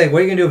 hypothetically, what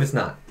are you gonna do if it's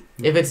not?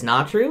 If it's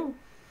not true?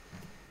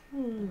 I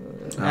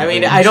think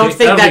mean, it I don't cha-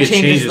 think I don't that think it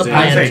changes changes the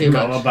anything. plan too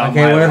Go much. about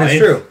Okay, my what if life. it's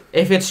true?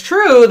 If it's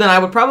true, then I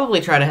would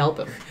probably try to help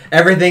him.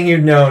 Everything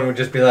you've known would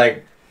just be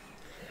like,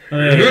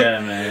 Wait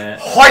a minute.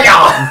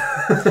 Hoya!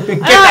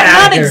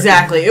 Not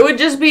exactly. It would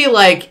just be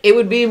like, it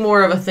would be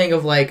more of a thing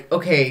of like,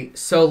 okay,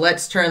 so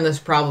let's turn this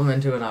problem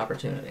into an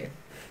opportunity.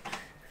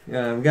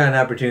 We've got an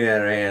opportunity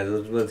at our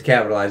hands. Let's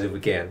capitalize if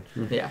we can.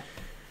 Yeah.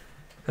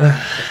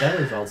 If that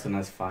results in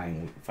us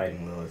fighting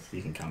Lilith,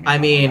 you can count me. I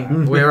on mean,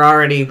 that. we're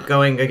already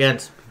going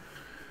against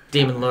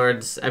demon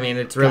lords. I mean,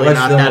 it's really What's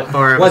not the- that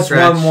far of a What's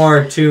stretch. 1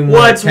 more, 2 more,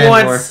 What's 10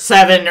 one more?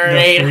 7 or The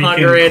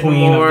 800 freaking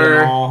queen of them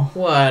more? all.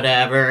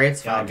 Whatever,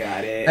 it's I fine.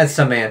 got it. That's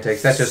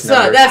semantics. That's just So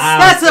numbers.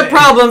 that's a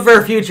problem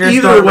for future. Either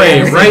story way,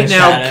 writers. right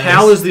now, Shadows.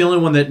 Cal is the only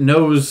one that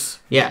knows,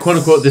 Yes. quote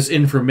unquote, this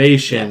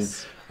information,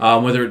 Yes.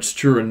 whether it's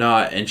true or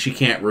not, and she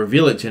can't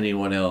reveal it to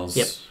anyone else.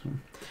 Yep.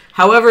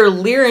 However,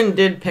 Liren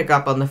did pick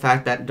up on the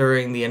fact that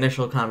during the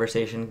initial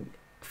conversation,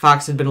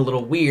 Fox had been a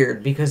little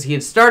weird because he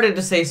had started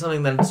to say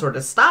something that had sort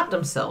of stopped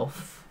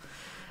himself,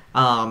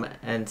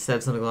 and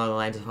said something along the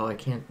lines of, "Oh, I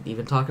can't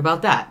even talk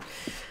about that."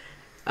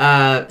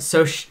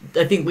 So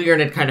I think Liren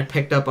had kind of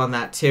picked up on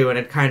that too, and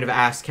had kind of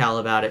asked Cal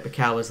about it, but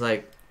Cal was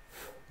like,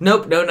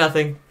 "Nope, no,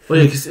 nothing. Well,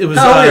 yeah, 'cause it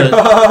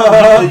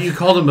was you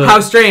called him How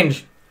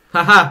strange,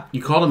 haha."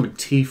 you called him a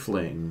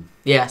tiefling,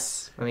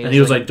 Yes, and he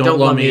was like, "Don't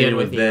lump me in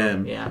with you."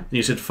 them." Yeah, And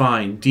you said,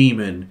 "Fine,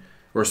 demon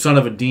or son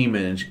of a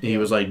demon." And he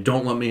was like,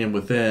 "Don't lump me in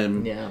with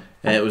them." yeah.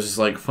 And it was just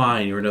like,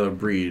 "Fine, you're another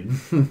breed."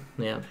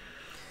 Yeah.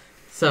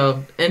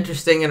 So,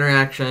 interesting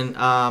interaction.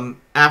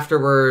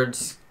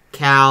 Afterwards,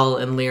 Cal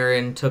and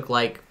Liren took,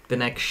 like, the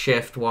next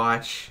shift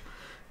watch.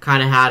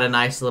 Kind of had a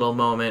nice little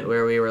moment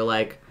where we were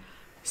like,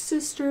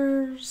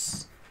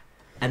 sisters.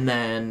 And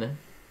then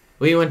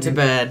we went to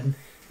bed.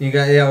 You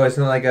got it's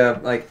not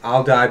like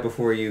I'll die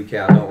before you,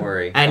 Cal. Don't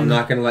worry. And I'm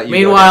not gonna let you.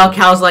 Meanwhile, go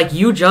down. Cal's like,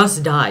 you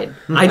just died.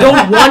 I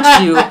don't want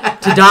you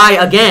to die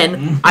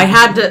again. I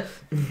had to...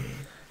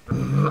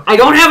 I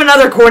don't have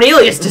another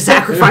Cornelius to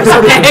sacrifice,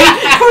 okay?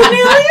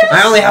 Cornelius?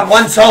 I only have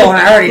 1 soul, and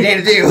I already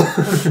dated you.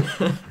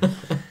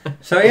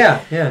 So yeah,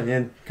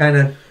 kind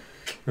of.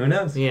 Who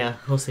knows? Yeah,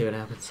 we'll see what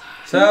happens.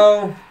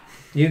 So,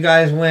 you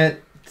guys went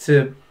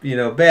to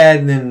bed,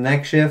 and then the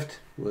next shift,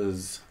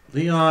 Was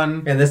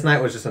Leon? and this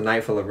night was just a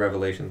night full of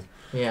revelations.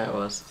 Yeah, it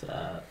was.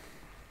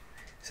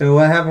 So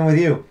what happened with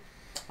you?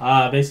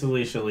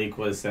 Basically, Shalik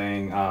was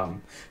saying,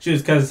 she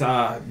was because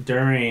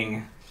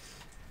during,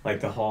 like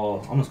the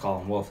whole, almost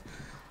call him Wolf,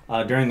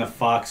 during the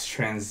Fox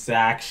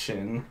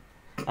transaction,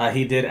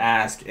 he did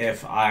ask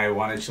if I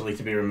wanted Shalik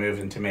to be removed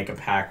and to make a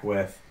pact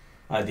with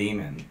a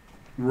demon.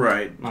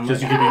 Right, I'm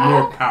because like, you could be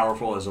more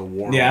powerful as a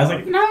warlock. Yeah, I was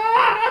like, nah,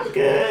 I'm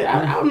good.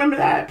 I remember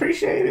that.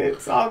 Appreciate it.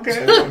 It's all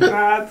good.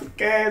 Nah, it's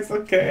okay. It's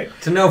okay.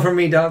 It's a no from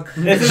me, dog.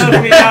 It's enough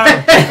for me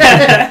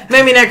now.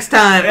 Maybe next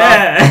time.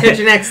 Yeah. I'll hit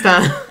you next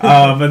time.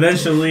 But then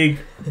Shalik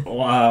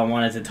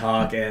wanted to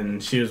talk,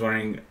 and she was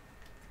wondering,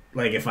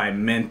 like, if I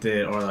meant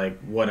it or like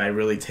would I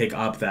really take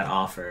up that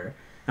offer.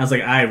 I was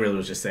like, I really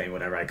was just saying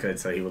whatever I could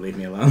so he would leave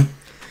me alone.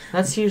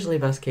 That's usually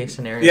best case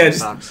scenario. Yeah, with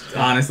just Fox.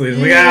 honestly,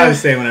 like, I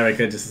was saying whatever I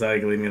could just so he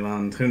could leave me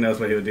alone. Who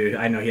knows what he would do?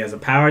 I know he has the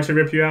power to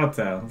rip you out,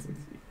 though.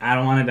 I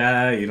don't want to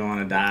die. You don't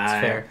want to die.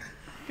 That's fair.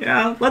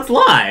 Yeah, let's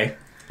lie.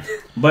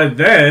 But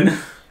then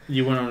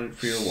You went on it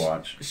for your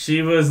watch.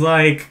 she was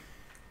like,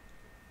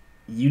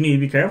 "You need to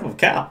be careful of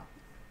Cal."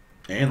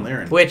 And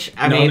Laren. Which,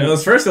 I No, mean, it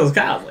was first. It was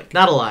Cal. Like,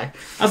 not a lie.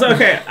 I was like,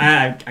 okay,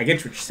 I get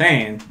what you're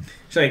saying.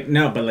 She's like,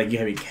 no, but like you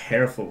have to be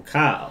careful with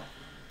Kyle.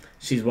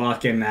 She's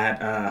walking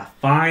that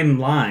fine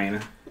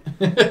line,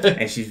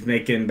 and she's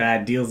making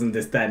bad deals and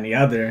this, that, and the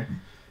other.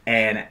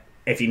 And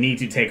if you need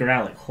to take her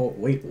out, like,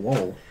 wait,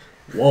 whoa,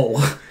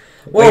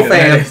 wait a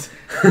fam.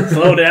 minute.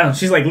 Slow down.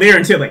 She's like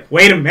Liren too, like,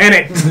 wait a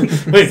minute.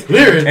 Wait,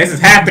 Laren. This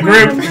is half the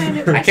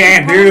group. I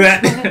can't do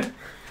that.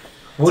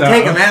 We'll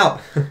take him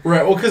out.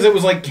 Right, well, because it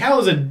was like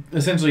Cal is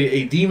essentially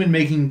a demon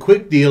making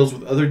quick deals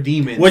with other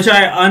demons. Which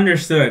I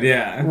understood,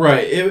 yeah.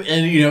 Right,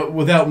 and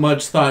without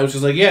much thought, it was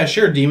just like, yeah,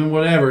 sure, demon,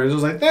 whatever. It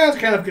was like, that's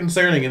kind of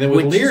concerning. And then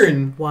with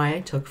Liren... why I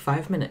took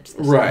 5 minutes.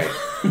 Right.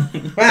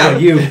 Wow,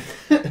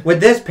 with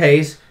this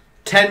pace,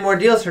 10 more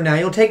deals from now,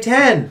 you'll take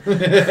 10.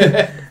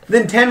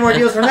 Then 10 more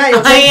deals from now,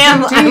 you'll take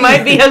 15. I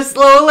might be a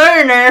slow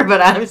learner,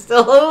 but I'm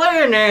still a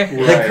learner.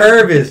 Right. The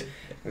curve is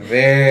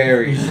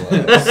very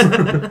slow.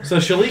 So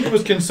Shalik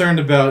was concerned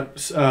about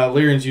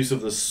Liren's use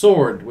of the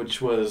sword,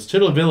 which was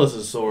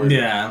Titlevillis' sword.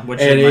 Yeah, which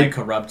And might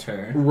corrupt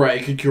her.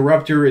 Right, it could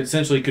corrupt her.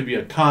 Essentially, it could be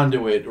a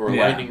conduit or a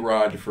lightning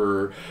rod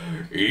for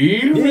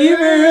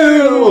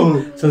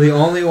evil. So the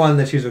only one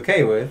that she's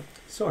okay with,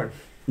 sword.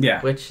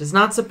 Yeah. Which is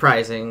not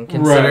surprising,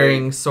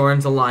 considering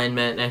Soren's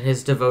alignment and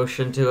his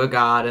devotion to a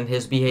god and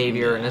his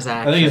behavior and his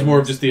actions. I think it's more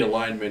of just the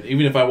alignment.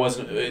 Even if I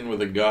wasn't in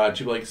with a god,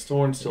 she'd be like,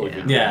 Soren's still a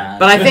good guy. Yeah.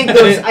 But I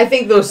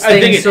think those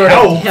things sort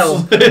of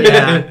help.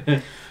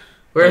 Yeah.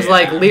 Whereas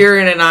like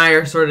Liren and I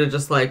are sort of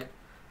just like,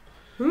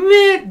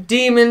 meh,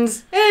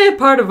 demons,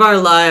 part of our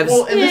lives.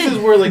 Well, and this is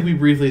where like we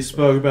briefly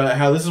spoke about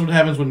how this is what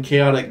happens when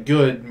chaotic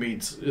good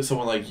meets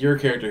someone like your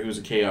character who's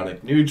a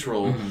chaotic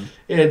neutral. Mm-hmm.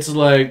 It's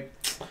like,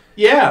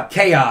 yeah.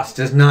 Chaos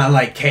does not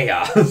like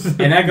chaos.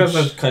 And that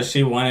goes because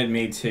she wanted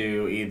me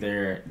to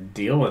either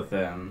deal with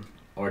them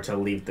or to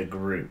leave the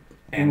group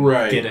and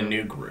get a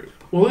new group.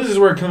 Well, this is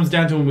where it comes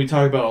down to when we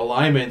talk about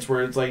alignments,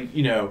 where it's like,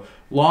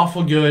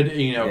 lawful good,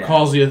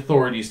 calls the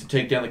authorities to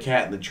take down the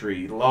cat in the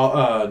tree.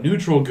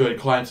 Neutral good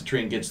climbs the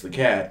tree and gets the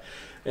cat.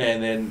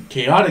 And then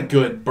chaotic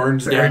good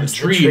burns down the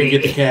tree to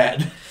get the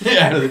cat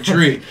out of the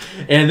tree.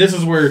 And this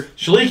is where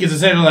Shalik is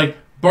essentially like,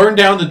 burn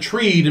down the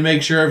tree to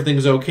make sure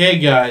everything's okay,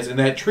 guys. And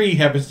that tree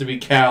happens to be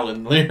Cal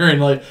and Liren.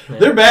 Like,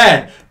 they're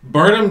bad.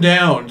 Burn them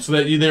down so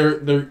that you're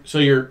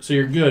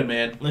good,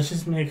 man. Let's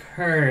just make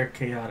her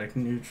chaotic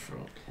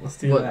neutral. Let's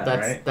do that,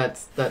 right?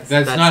 That's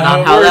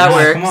not how that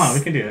works. Come on, we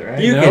can do it, right?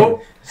 You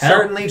can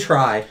certainly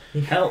try.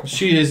 Help.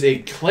 She is a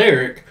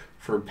cleric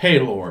for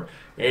Paylor.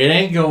 It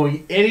ain't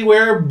going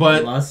anywhere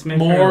but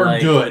more her,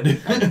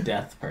 good. A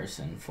death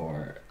person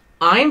for...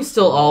 I'm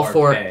still all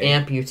for pay.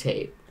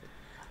 amputate.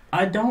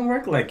 I don't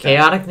work like that.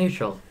 Chaotic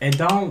neutral. It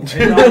don't work.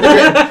 It's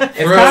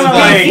kind of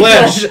like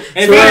flesh.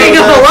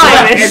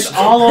 It's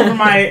all over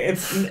my.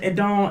 It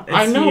don't. It's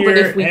I know, but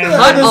if we and-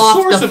 cut the off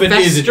source the of it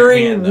is in your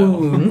festering hand, though.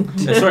 wound,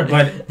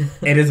 but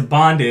it is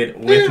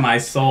bonded with my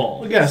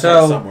soul. We gotta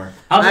So- start somewhere.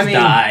 I'll just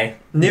die.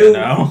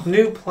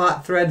 New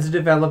plot threads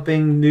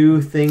developing,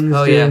 new things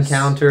to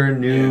encounter,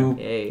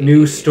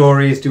 new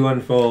stories to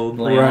unfold.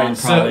 Right.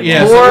 So probably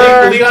yeah. more-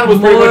 So Leon was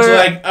pretty much more-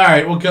 like, all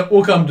right,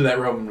 we'll come to that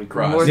road when we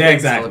cross. more Yeah,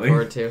 things exactly. to look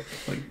forward to.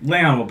 Like,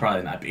 Leon will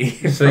probably not be.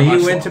 So for you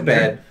much went to longer.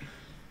 bed.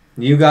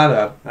 You got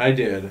up. I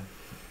did.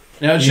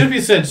 Now it should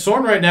be said,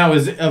 Sorn right now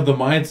is of the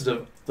mindset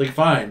of like,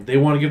 fine, they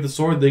want to give the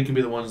sword, they can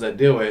be the ones that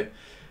do it.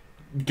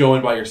 Go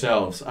in by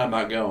yourselves. I'm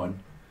not going.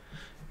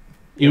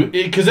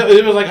 Because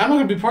it was like, I'm not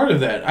going to be part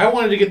of that. I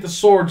wanted to get the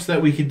sword so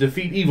that we could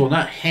defeat evil,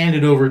 not hand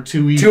it over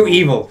to evil. To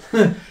evil.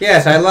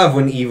 Yes, I love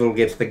when evil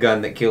gets the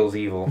gun that kills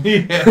evil.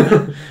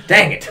 Yeah.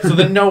 Dang it. So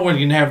then no one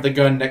can have the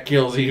gun that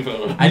kills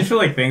evil. I just feel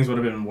like things would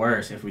have been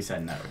worse if we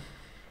said no.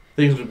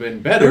 Things would have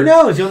been better. Who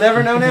knows? You'll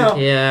never know now.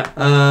 Yeah.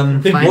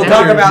 Find We'll out.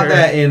 talk about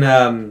that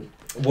in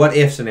what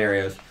if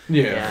scenarios.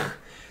 Yeah.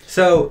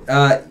 So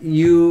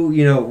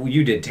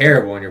you did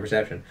terrible on your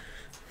perception.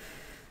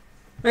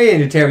 No, you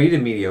didn't do terrible. You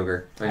did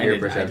mediocre on your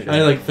perception. I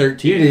had like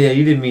 13.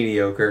 You did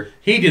mediocre.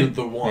 He did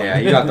the one. Yeah,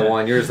 you got the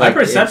one. Yours My like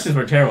perceptions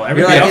were terrible. You're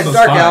Everything like, else it's was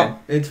dark fine.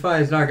 out. It's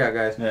fine. It's dark out,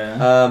 guys.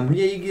 Yeah.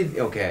 You get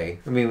okay.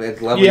 I mean,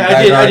 it's level.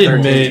 Yeah, you guys I are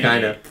did 13 mid.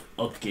 kind of.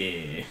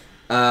 Okay.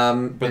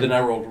 But then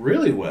I rolled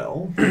really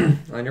well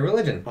on your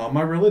religion. on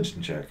my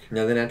religion check.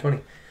 No, then at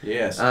 20.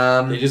 Yes.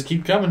 They just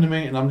keep coming to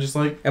me, and I'm just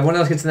like, Everyone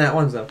else gets in that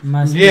ones though.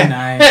 Must be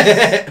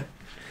yeah.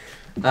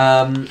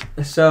 nice.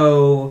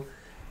 So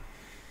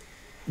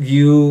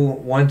you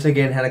once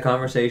again had a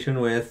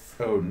conversation with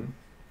Odin.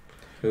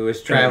 who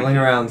is traveling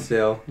around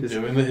still, just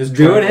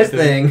Doing his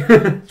thing.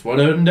 That's what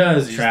Odin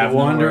does. He's Traveling the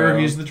wanderer. around.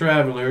 He's the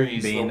traveler.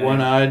 He's Being the a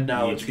one-eyed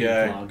knowledge YouTube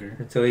guy.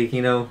 vlogger. So he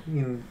came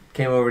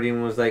over to him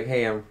and was like,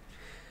 "Hey, I'm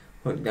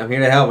here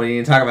to help. What do you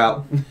need to talk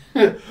about?"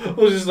 It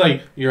was just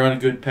like, you're on a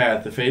good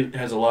path. The fate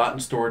has a lot in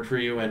store for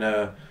you,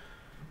 and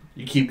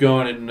you keep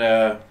going,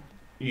 and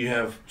you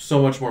have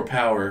so much more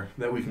power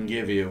that we can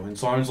give you. And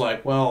Soren's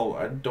like, well,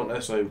 I don't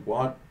necessarily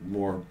want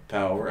more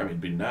power. I mean,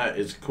 it'd be nice.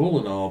 It's cool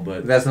and all,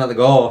 but That's not the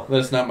goal.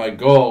 that's not my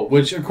goal.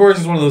 Which, of course,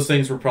 is one of those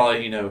things where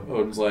probably,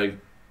 Odin's like,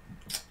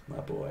 my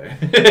boy.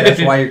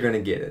 That's why you're gonna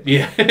get it.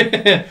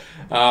 Yeah.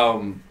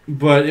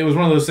 But it was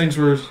one of those things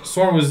where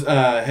Soren was,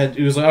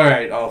 he was like, all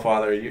right, All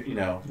Father,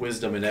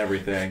 wisdom and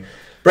everything.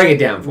 Break it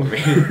down for me.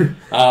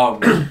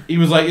 He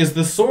was like, is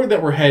the sword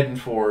that we're heading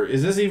for,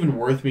 is this even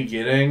worth me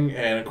getting?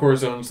 And of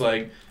course, Owen's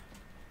like,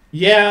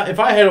 yeah, if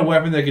I had a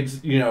weapon that could,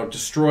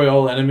 destroy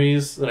all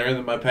enemies that are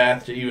in my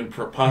path to even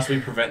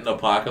possibly prevent an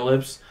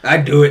apocalypse,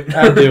 I'd do it.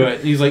 I'd do it.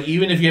 And he's like,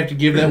 even if you have to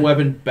give that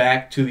weapon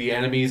back to the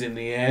enemies in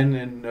the end,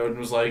 and Odin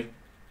was like,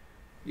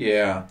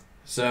 Yeah.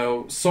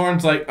 So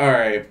Soren's like, all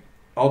right,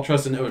 I'll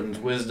trust in Odin's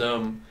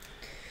wisdom.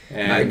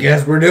 And I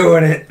guess we're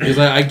doing it. he's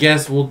like, I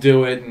guess we'll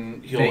do it,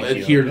 and he'll Thank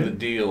you, adhere to Odin. the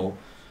deal.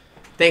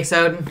 Thanks,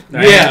 Odin.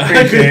 Yeah.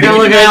 Appreciate it. Now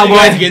look you at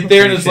guys get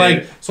there, and it's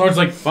Appreciate like, Soren's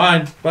like,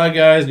 fine, bye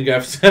guys, and you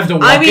guys have to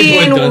walk I into a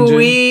mean, dungeon.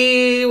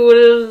 we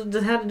would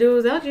have had to do it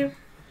without you.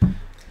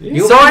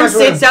 You Soren pretty much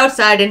sits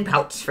outside and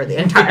pouts for the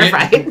entire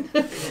fight.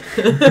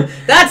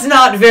 That's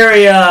not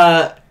very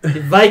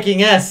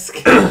Viking-esque.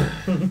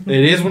 It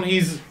is when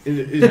he's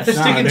That's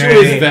sticking not to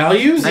very- his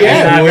values. I It's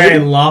mean, not Yeah, very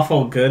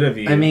lawful good of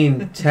you. I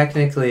mean,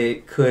 technically,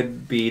 it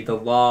could be the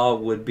law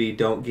would be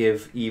don't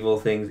give evil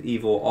things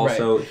evil.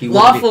 Also, he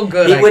wouldn't Lawful be,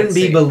 good, He I wouldn't could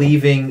be see.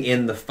 believing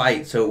in the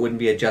fight, so it wouldn't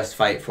be a just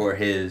fight for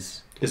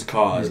his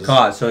cause.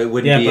 cause. So it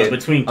wouldn't yeah, be but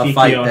between a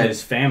fight Kikyo and that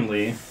his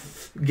family,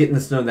 getting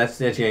the snow. That's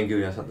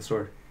Yangu. That's not the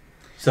sword.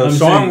 So I'm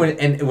Soren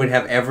saying- would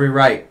have every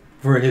right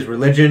for his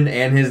religion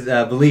and his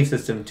belief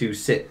system to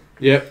sit.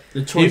 Yep.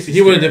 the choice He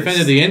would have yours.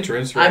 defended the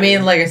entrance. I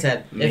mean, like I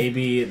said, if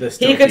Maybe the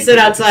he could sit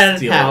outside and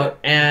steal pout,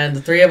 and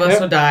the three of us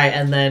Yep. would die,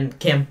 and then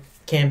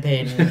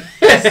campaign.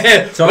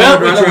 So well, I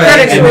would run we away tried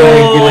Credits to- and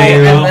then roll. get away.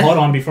 And then- Hold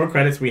on, before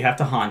credits, we have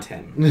to haunt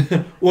him.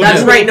 Well,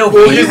 That's no, right. No,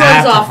 well, he just- runs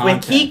have to off with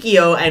haunt him.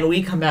 Kikyo, and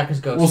we come back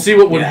as ghosts. We'll see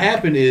what would Yeah.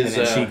 happen And is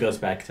then she goes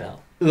back to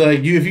hell. like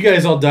if you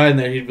guys all died in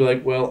there, he'd be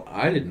like, "Well,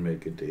 I didn't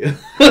make a deal.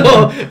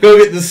 Go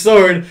get the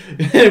sword."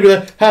 And he'd be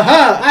like, "Ha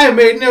ha! I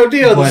made no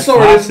deal. The But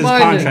sword Fox's is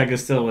mine." contract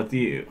is still with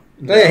you.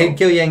 Oh, yeah, he'd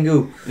kill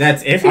Yangu.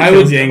 That's if he I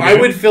kills would. Yangu. I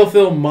would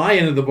fulfill my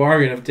end of the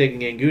bargain of taking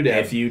Angu down.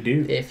 If you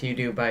do. if you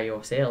do by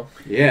yourself.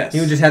 Yes.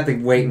 He would just have to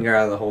wait and get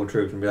out of the whole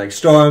troop and be like,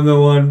 "Storm the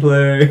one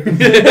play.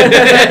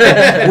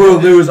 We'll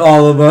lose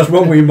all of us,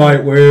 but we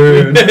might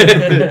win."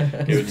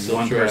 He would still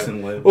One try.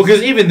 person lives. Well,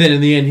 because even then,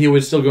 in the end, he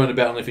would still go into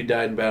battle. And if he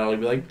died in battle,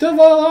 he'd be like, "To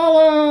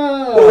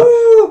Valhalla!"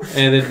 Woo!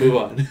 and then move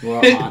on.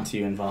 We'll haunt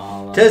you in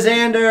Valhalla. To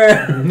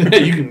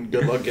Xander. You can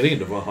good luck getting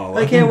into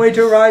Valhalla. I can't wait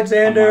to ride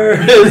Xander.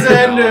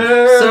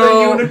 Xander, So-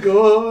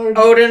 unicorn.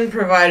 Odin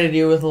provided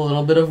you with a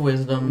little bit of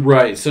wisdom.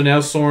 Right. So now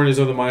Soren is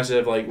of the mindset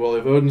of like, well,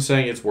 if Odin's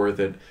saying it's worth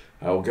it,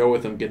 I will go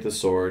with him, get the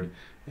sword,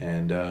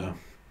 and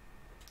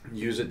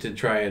use it to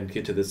try and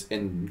get to this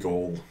end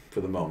goal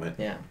for the moment.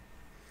 Yeah.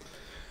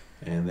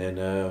 And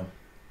then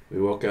we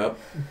woke up,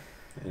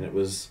 and it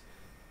was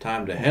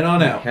time to head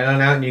on out. Head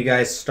on out, and you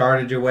guys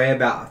started your way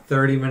about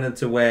 30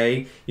 minutes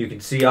away. You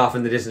can see off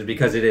in the distance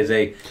because it is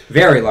a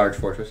very large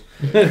fortress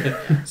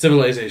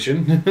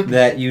Civilization.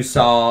 that you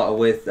saw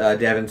with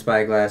Devin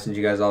Spyglass, and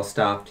you guys all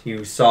stopped.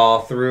 You saw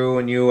through,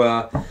 and you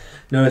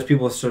noticed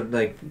people sort of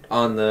like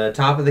on the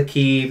top of the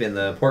keep and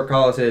the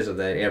portcullises of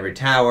every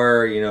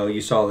tower. You know,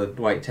 you saw the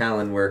White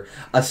Talon were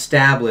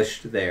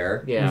established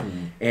there, Yeah.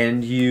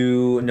 and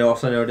you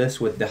also noticed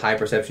with the high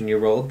perception you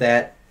rolled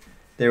that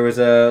there was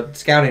a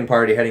scouting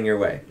party heading your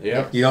way.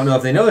 Yep. You don't know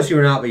if they noticed you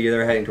or not, but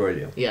they're heading towards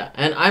you. Yeah,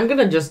 and I'm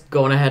gonna just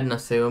go on ahead and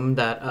assume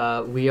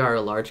that we are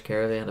a large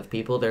caravan of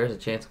people. There's a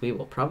chance we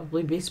will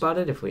probably be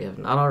spotted if we have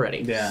not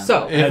already. Yeah.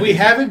 So If we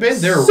haven't been,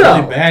 they're a So-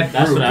 really bad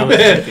That's group. what I was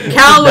thinking.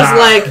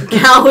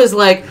 Cal was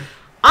like,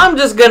 I'm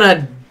just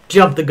gonna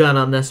jump the gun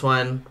on this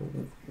one.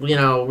 You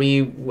know,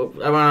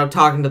 when I'm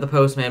talking to the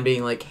postman,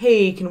 being like,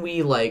 hey, can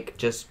we like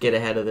just get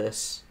ahead of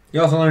this?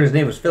 You also learned his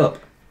name was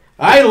Philip.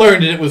 I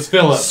learned it was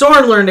Philip.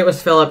 Soren learned it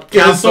was Philip.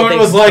 Cal Because still Soren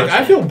thinks was it's like,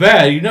 postman. I feel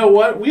bad. You know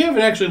what? We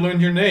haven't actually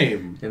learned your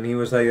name. And he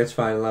was like, that's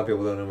fine. A lot of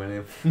people don't know my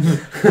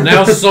name.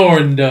 Now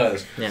Soren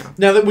does. Yeah.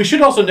 Now that we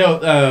should also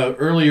note,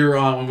 earlier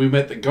on when we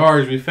met the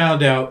guards, we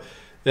found out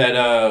that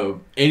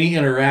any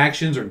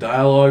interactions or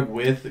dialogue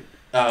with groups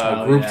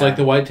yeah. like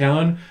the White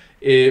Talon,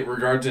 it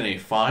regards in a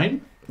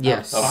fine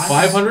Yes. of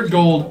 500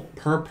 gold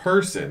per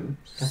person.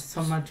 That's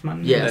so much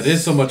money. Yes. That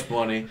is so much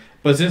money.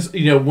 But since,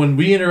 when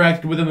we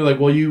interacted with them, they're like,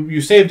 well, you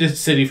saved this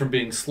city from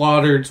being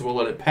slaughtered, so we'll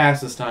let it pass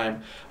this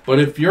time. But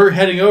if you're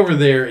heading over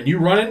there and you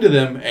run into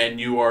them and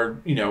you are,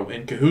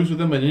 in cahoots with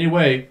them in any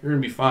way, you're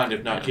going to be fined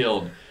if not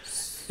killed.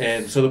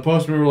 And so the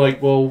postmen were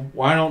like, well,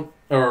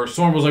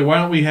 Soren was like, why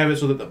don't we have it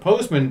so that the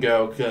postmen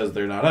go, because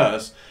they're not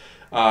us.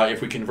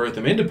 If we convert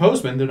them into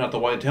postmen, they're not the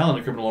White Talon,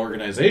 a criminal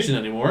organization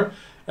anymore.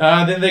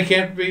 Then they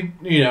can't be,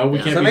 we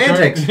can't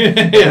Semantics. be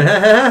charged.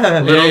 Yeah.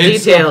 Little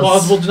It's details.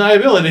 plausible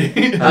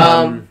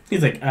deniability.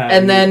 He's like,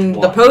 And then the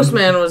what?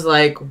 postman was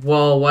like,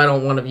 well, why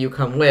don't one of you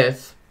come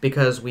with?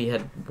 Because we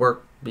had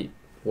worked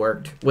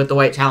with the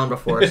White Talon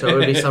before, so it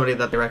would be somebody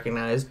that they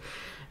recognized.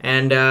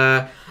 And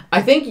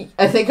I think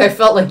I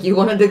felt like you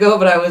wanted to go,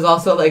 but I was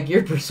also like,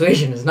 your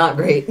persuasion is not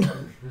great.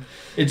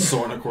 It's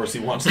Soren, of course, he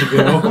wants to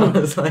I go.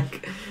 was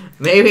like,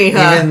 maybe.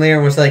 Even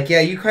Liam was like, yeah,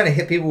 you kind of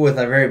hit people with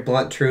a very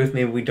blunt truth.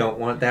 Maybe we don't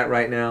want that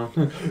right now.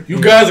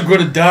 You guys are going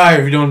to die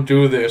if you don't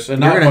do this.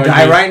 And You're going to not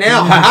die right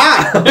now.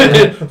 Ha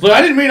ha! So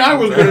I didn't mean I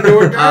was going to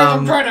do it, guys.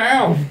 I'm trying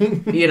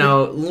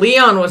to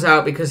Leon was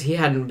out because he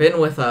hadn't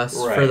been with us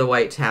Right. for the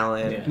White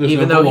Talon, Yeah. There's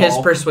even no though his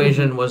wall.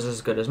 persuasion was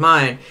as good as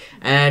mine.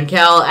 And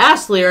Cal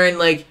asked Liren,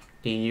 like,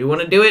 do you want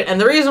to do it? And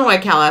the reason why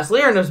Cal asked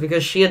Liren was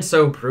because she had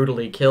so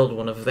brutally killed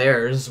one of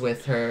theirs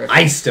with her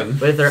Iced him.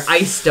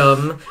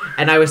 icedom,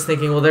 and I was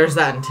thinking, well, there's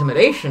that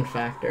intimidation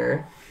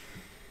factor.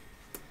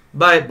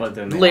 But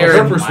then they-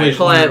 Lyra Her persuasion-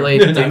 politely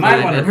They declined,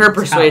 might wanna and her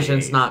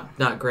persuasion's retaliate.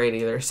 not great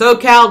either. So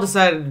Cal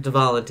decided to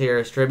volunteer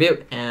as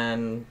tribute,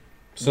 and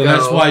So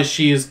that's why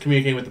she is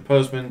communicating with the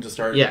postman to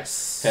start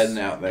yes, heading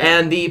out there.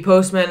 and the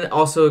postman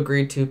also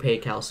agreed to pay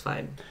Cal's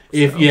fine.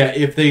 If So-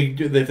 if they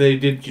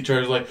did get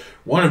charged, like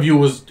one of you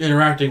was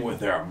interacting with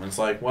them, it's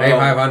like, well, Pay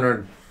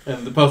 500.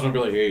 and the postman would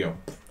be like, here you go.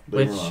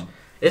 Leave her Which- alone.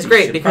 It's You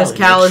great should because probably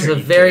Cal make is sure a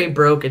you very do.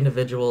 broke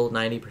individual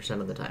 90%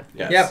 of the time.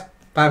 Yes. Yep.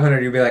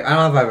 500. You'd be like, I don't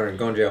have 500.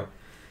 Go in jail.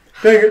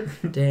 Dang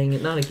Dang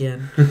it, not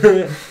again.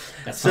 it.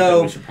 That's something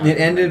So we should probably it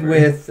ended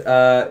remember.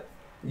 with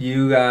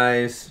you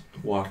guys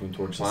Walking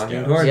towards the Walking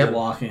scouts. towards Yep.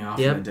 walking off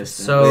Yep. in the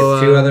distance. So-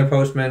 with two uh, other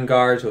postmen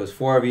guards. So it was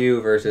 4 of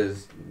you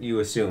versus, you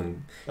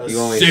assume. A You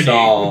only city.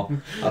 saw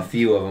a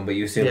few of them, but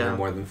you assume there Yeah. were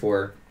more than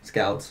 4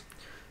 scouts.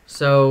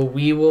 So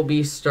we will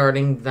be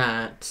starting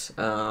that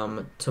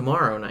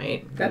tomorrow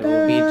night.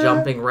 We'll be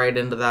jumping right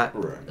into that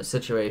Right.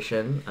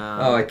 situation.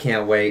 Oh, I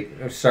can't wait.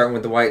 Starting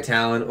with the White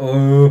Talon.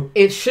 Oh.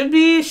 It should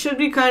be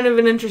kind of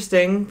an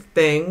interesting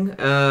thing.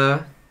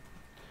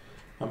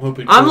 I'm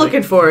hoping. I'm for, like-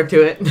 looking forward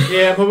to it.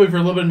 Yeah, I'm hoping for a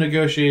little bit of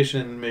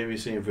negotiation. Maybe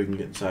seeing if we can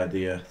get inside the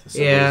Yeah.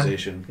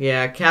 civilization.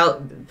 Yeah,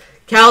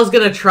 Cal's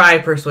gonna try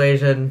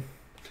persuasion.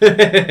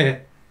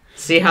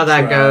 See how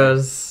that Try.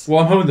 goes. Well,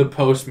 I'm hoping the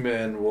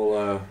postman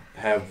will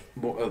have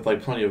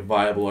like plenty of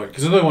viable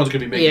because they're the ones going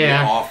to be making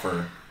Yeah. the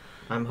offer,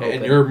 I'm hoping.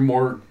 and you're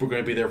more going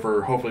to be there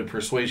for hopefully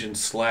persuasion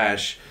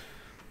slash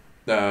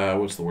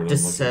what's the word? I'm looking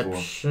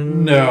Deception. for?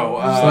 No,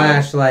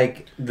 Slash,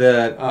 like,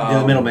 the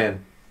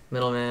middleman.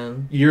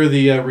 Middleman. You're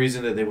the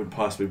reason that they would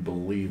possibly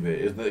believe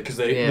it, because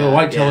the Yeah,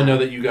 White Talon yeah. know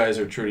that you guys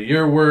are true to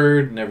your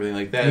word and everything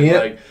like that.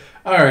 Yep. Like,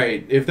 all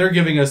right, if they're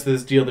giving us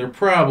this deal, they're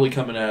probably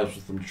coming at us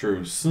with some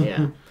truce.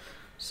 Yeah.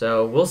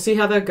 So we'll see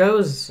how that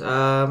goes.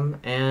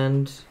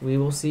 And we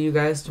will see you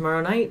guys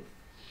tomorrow night.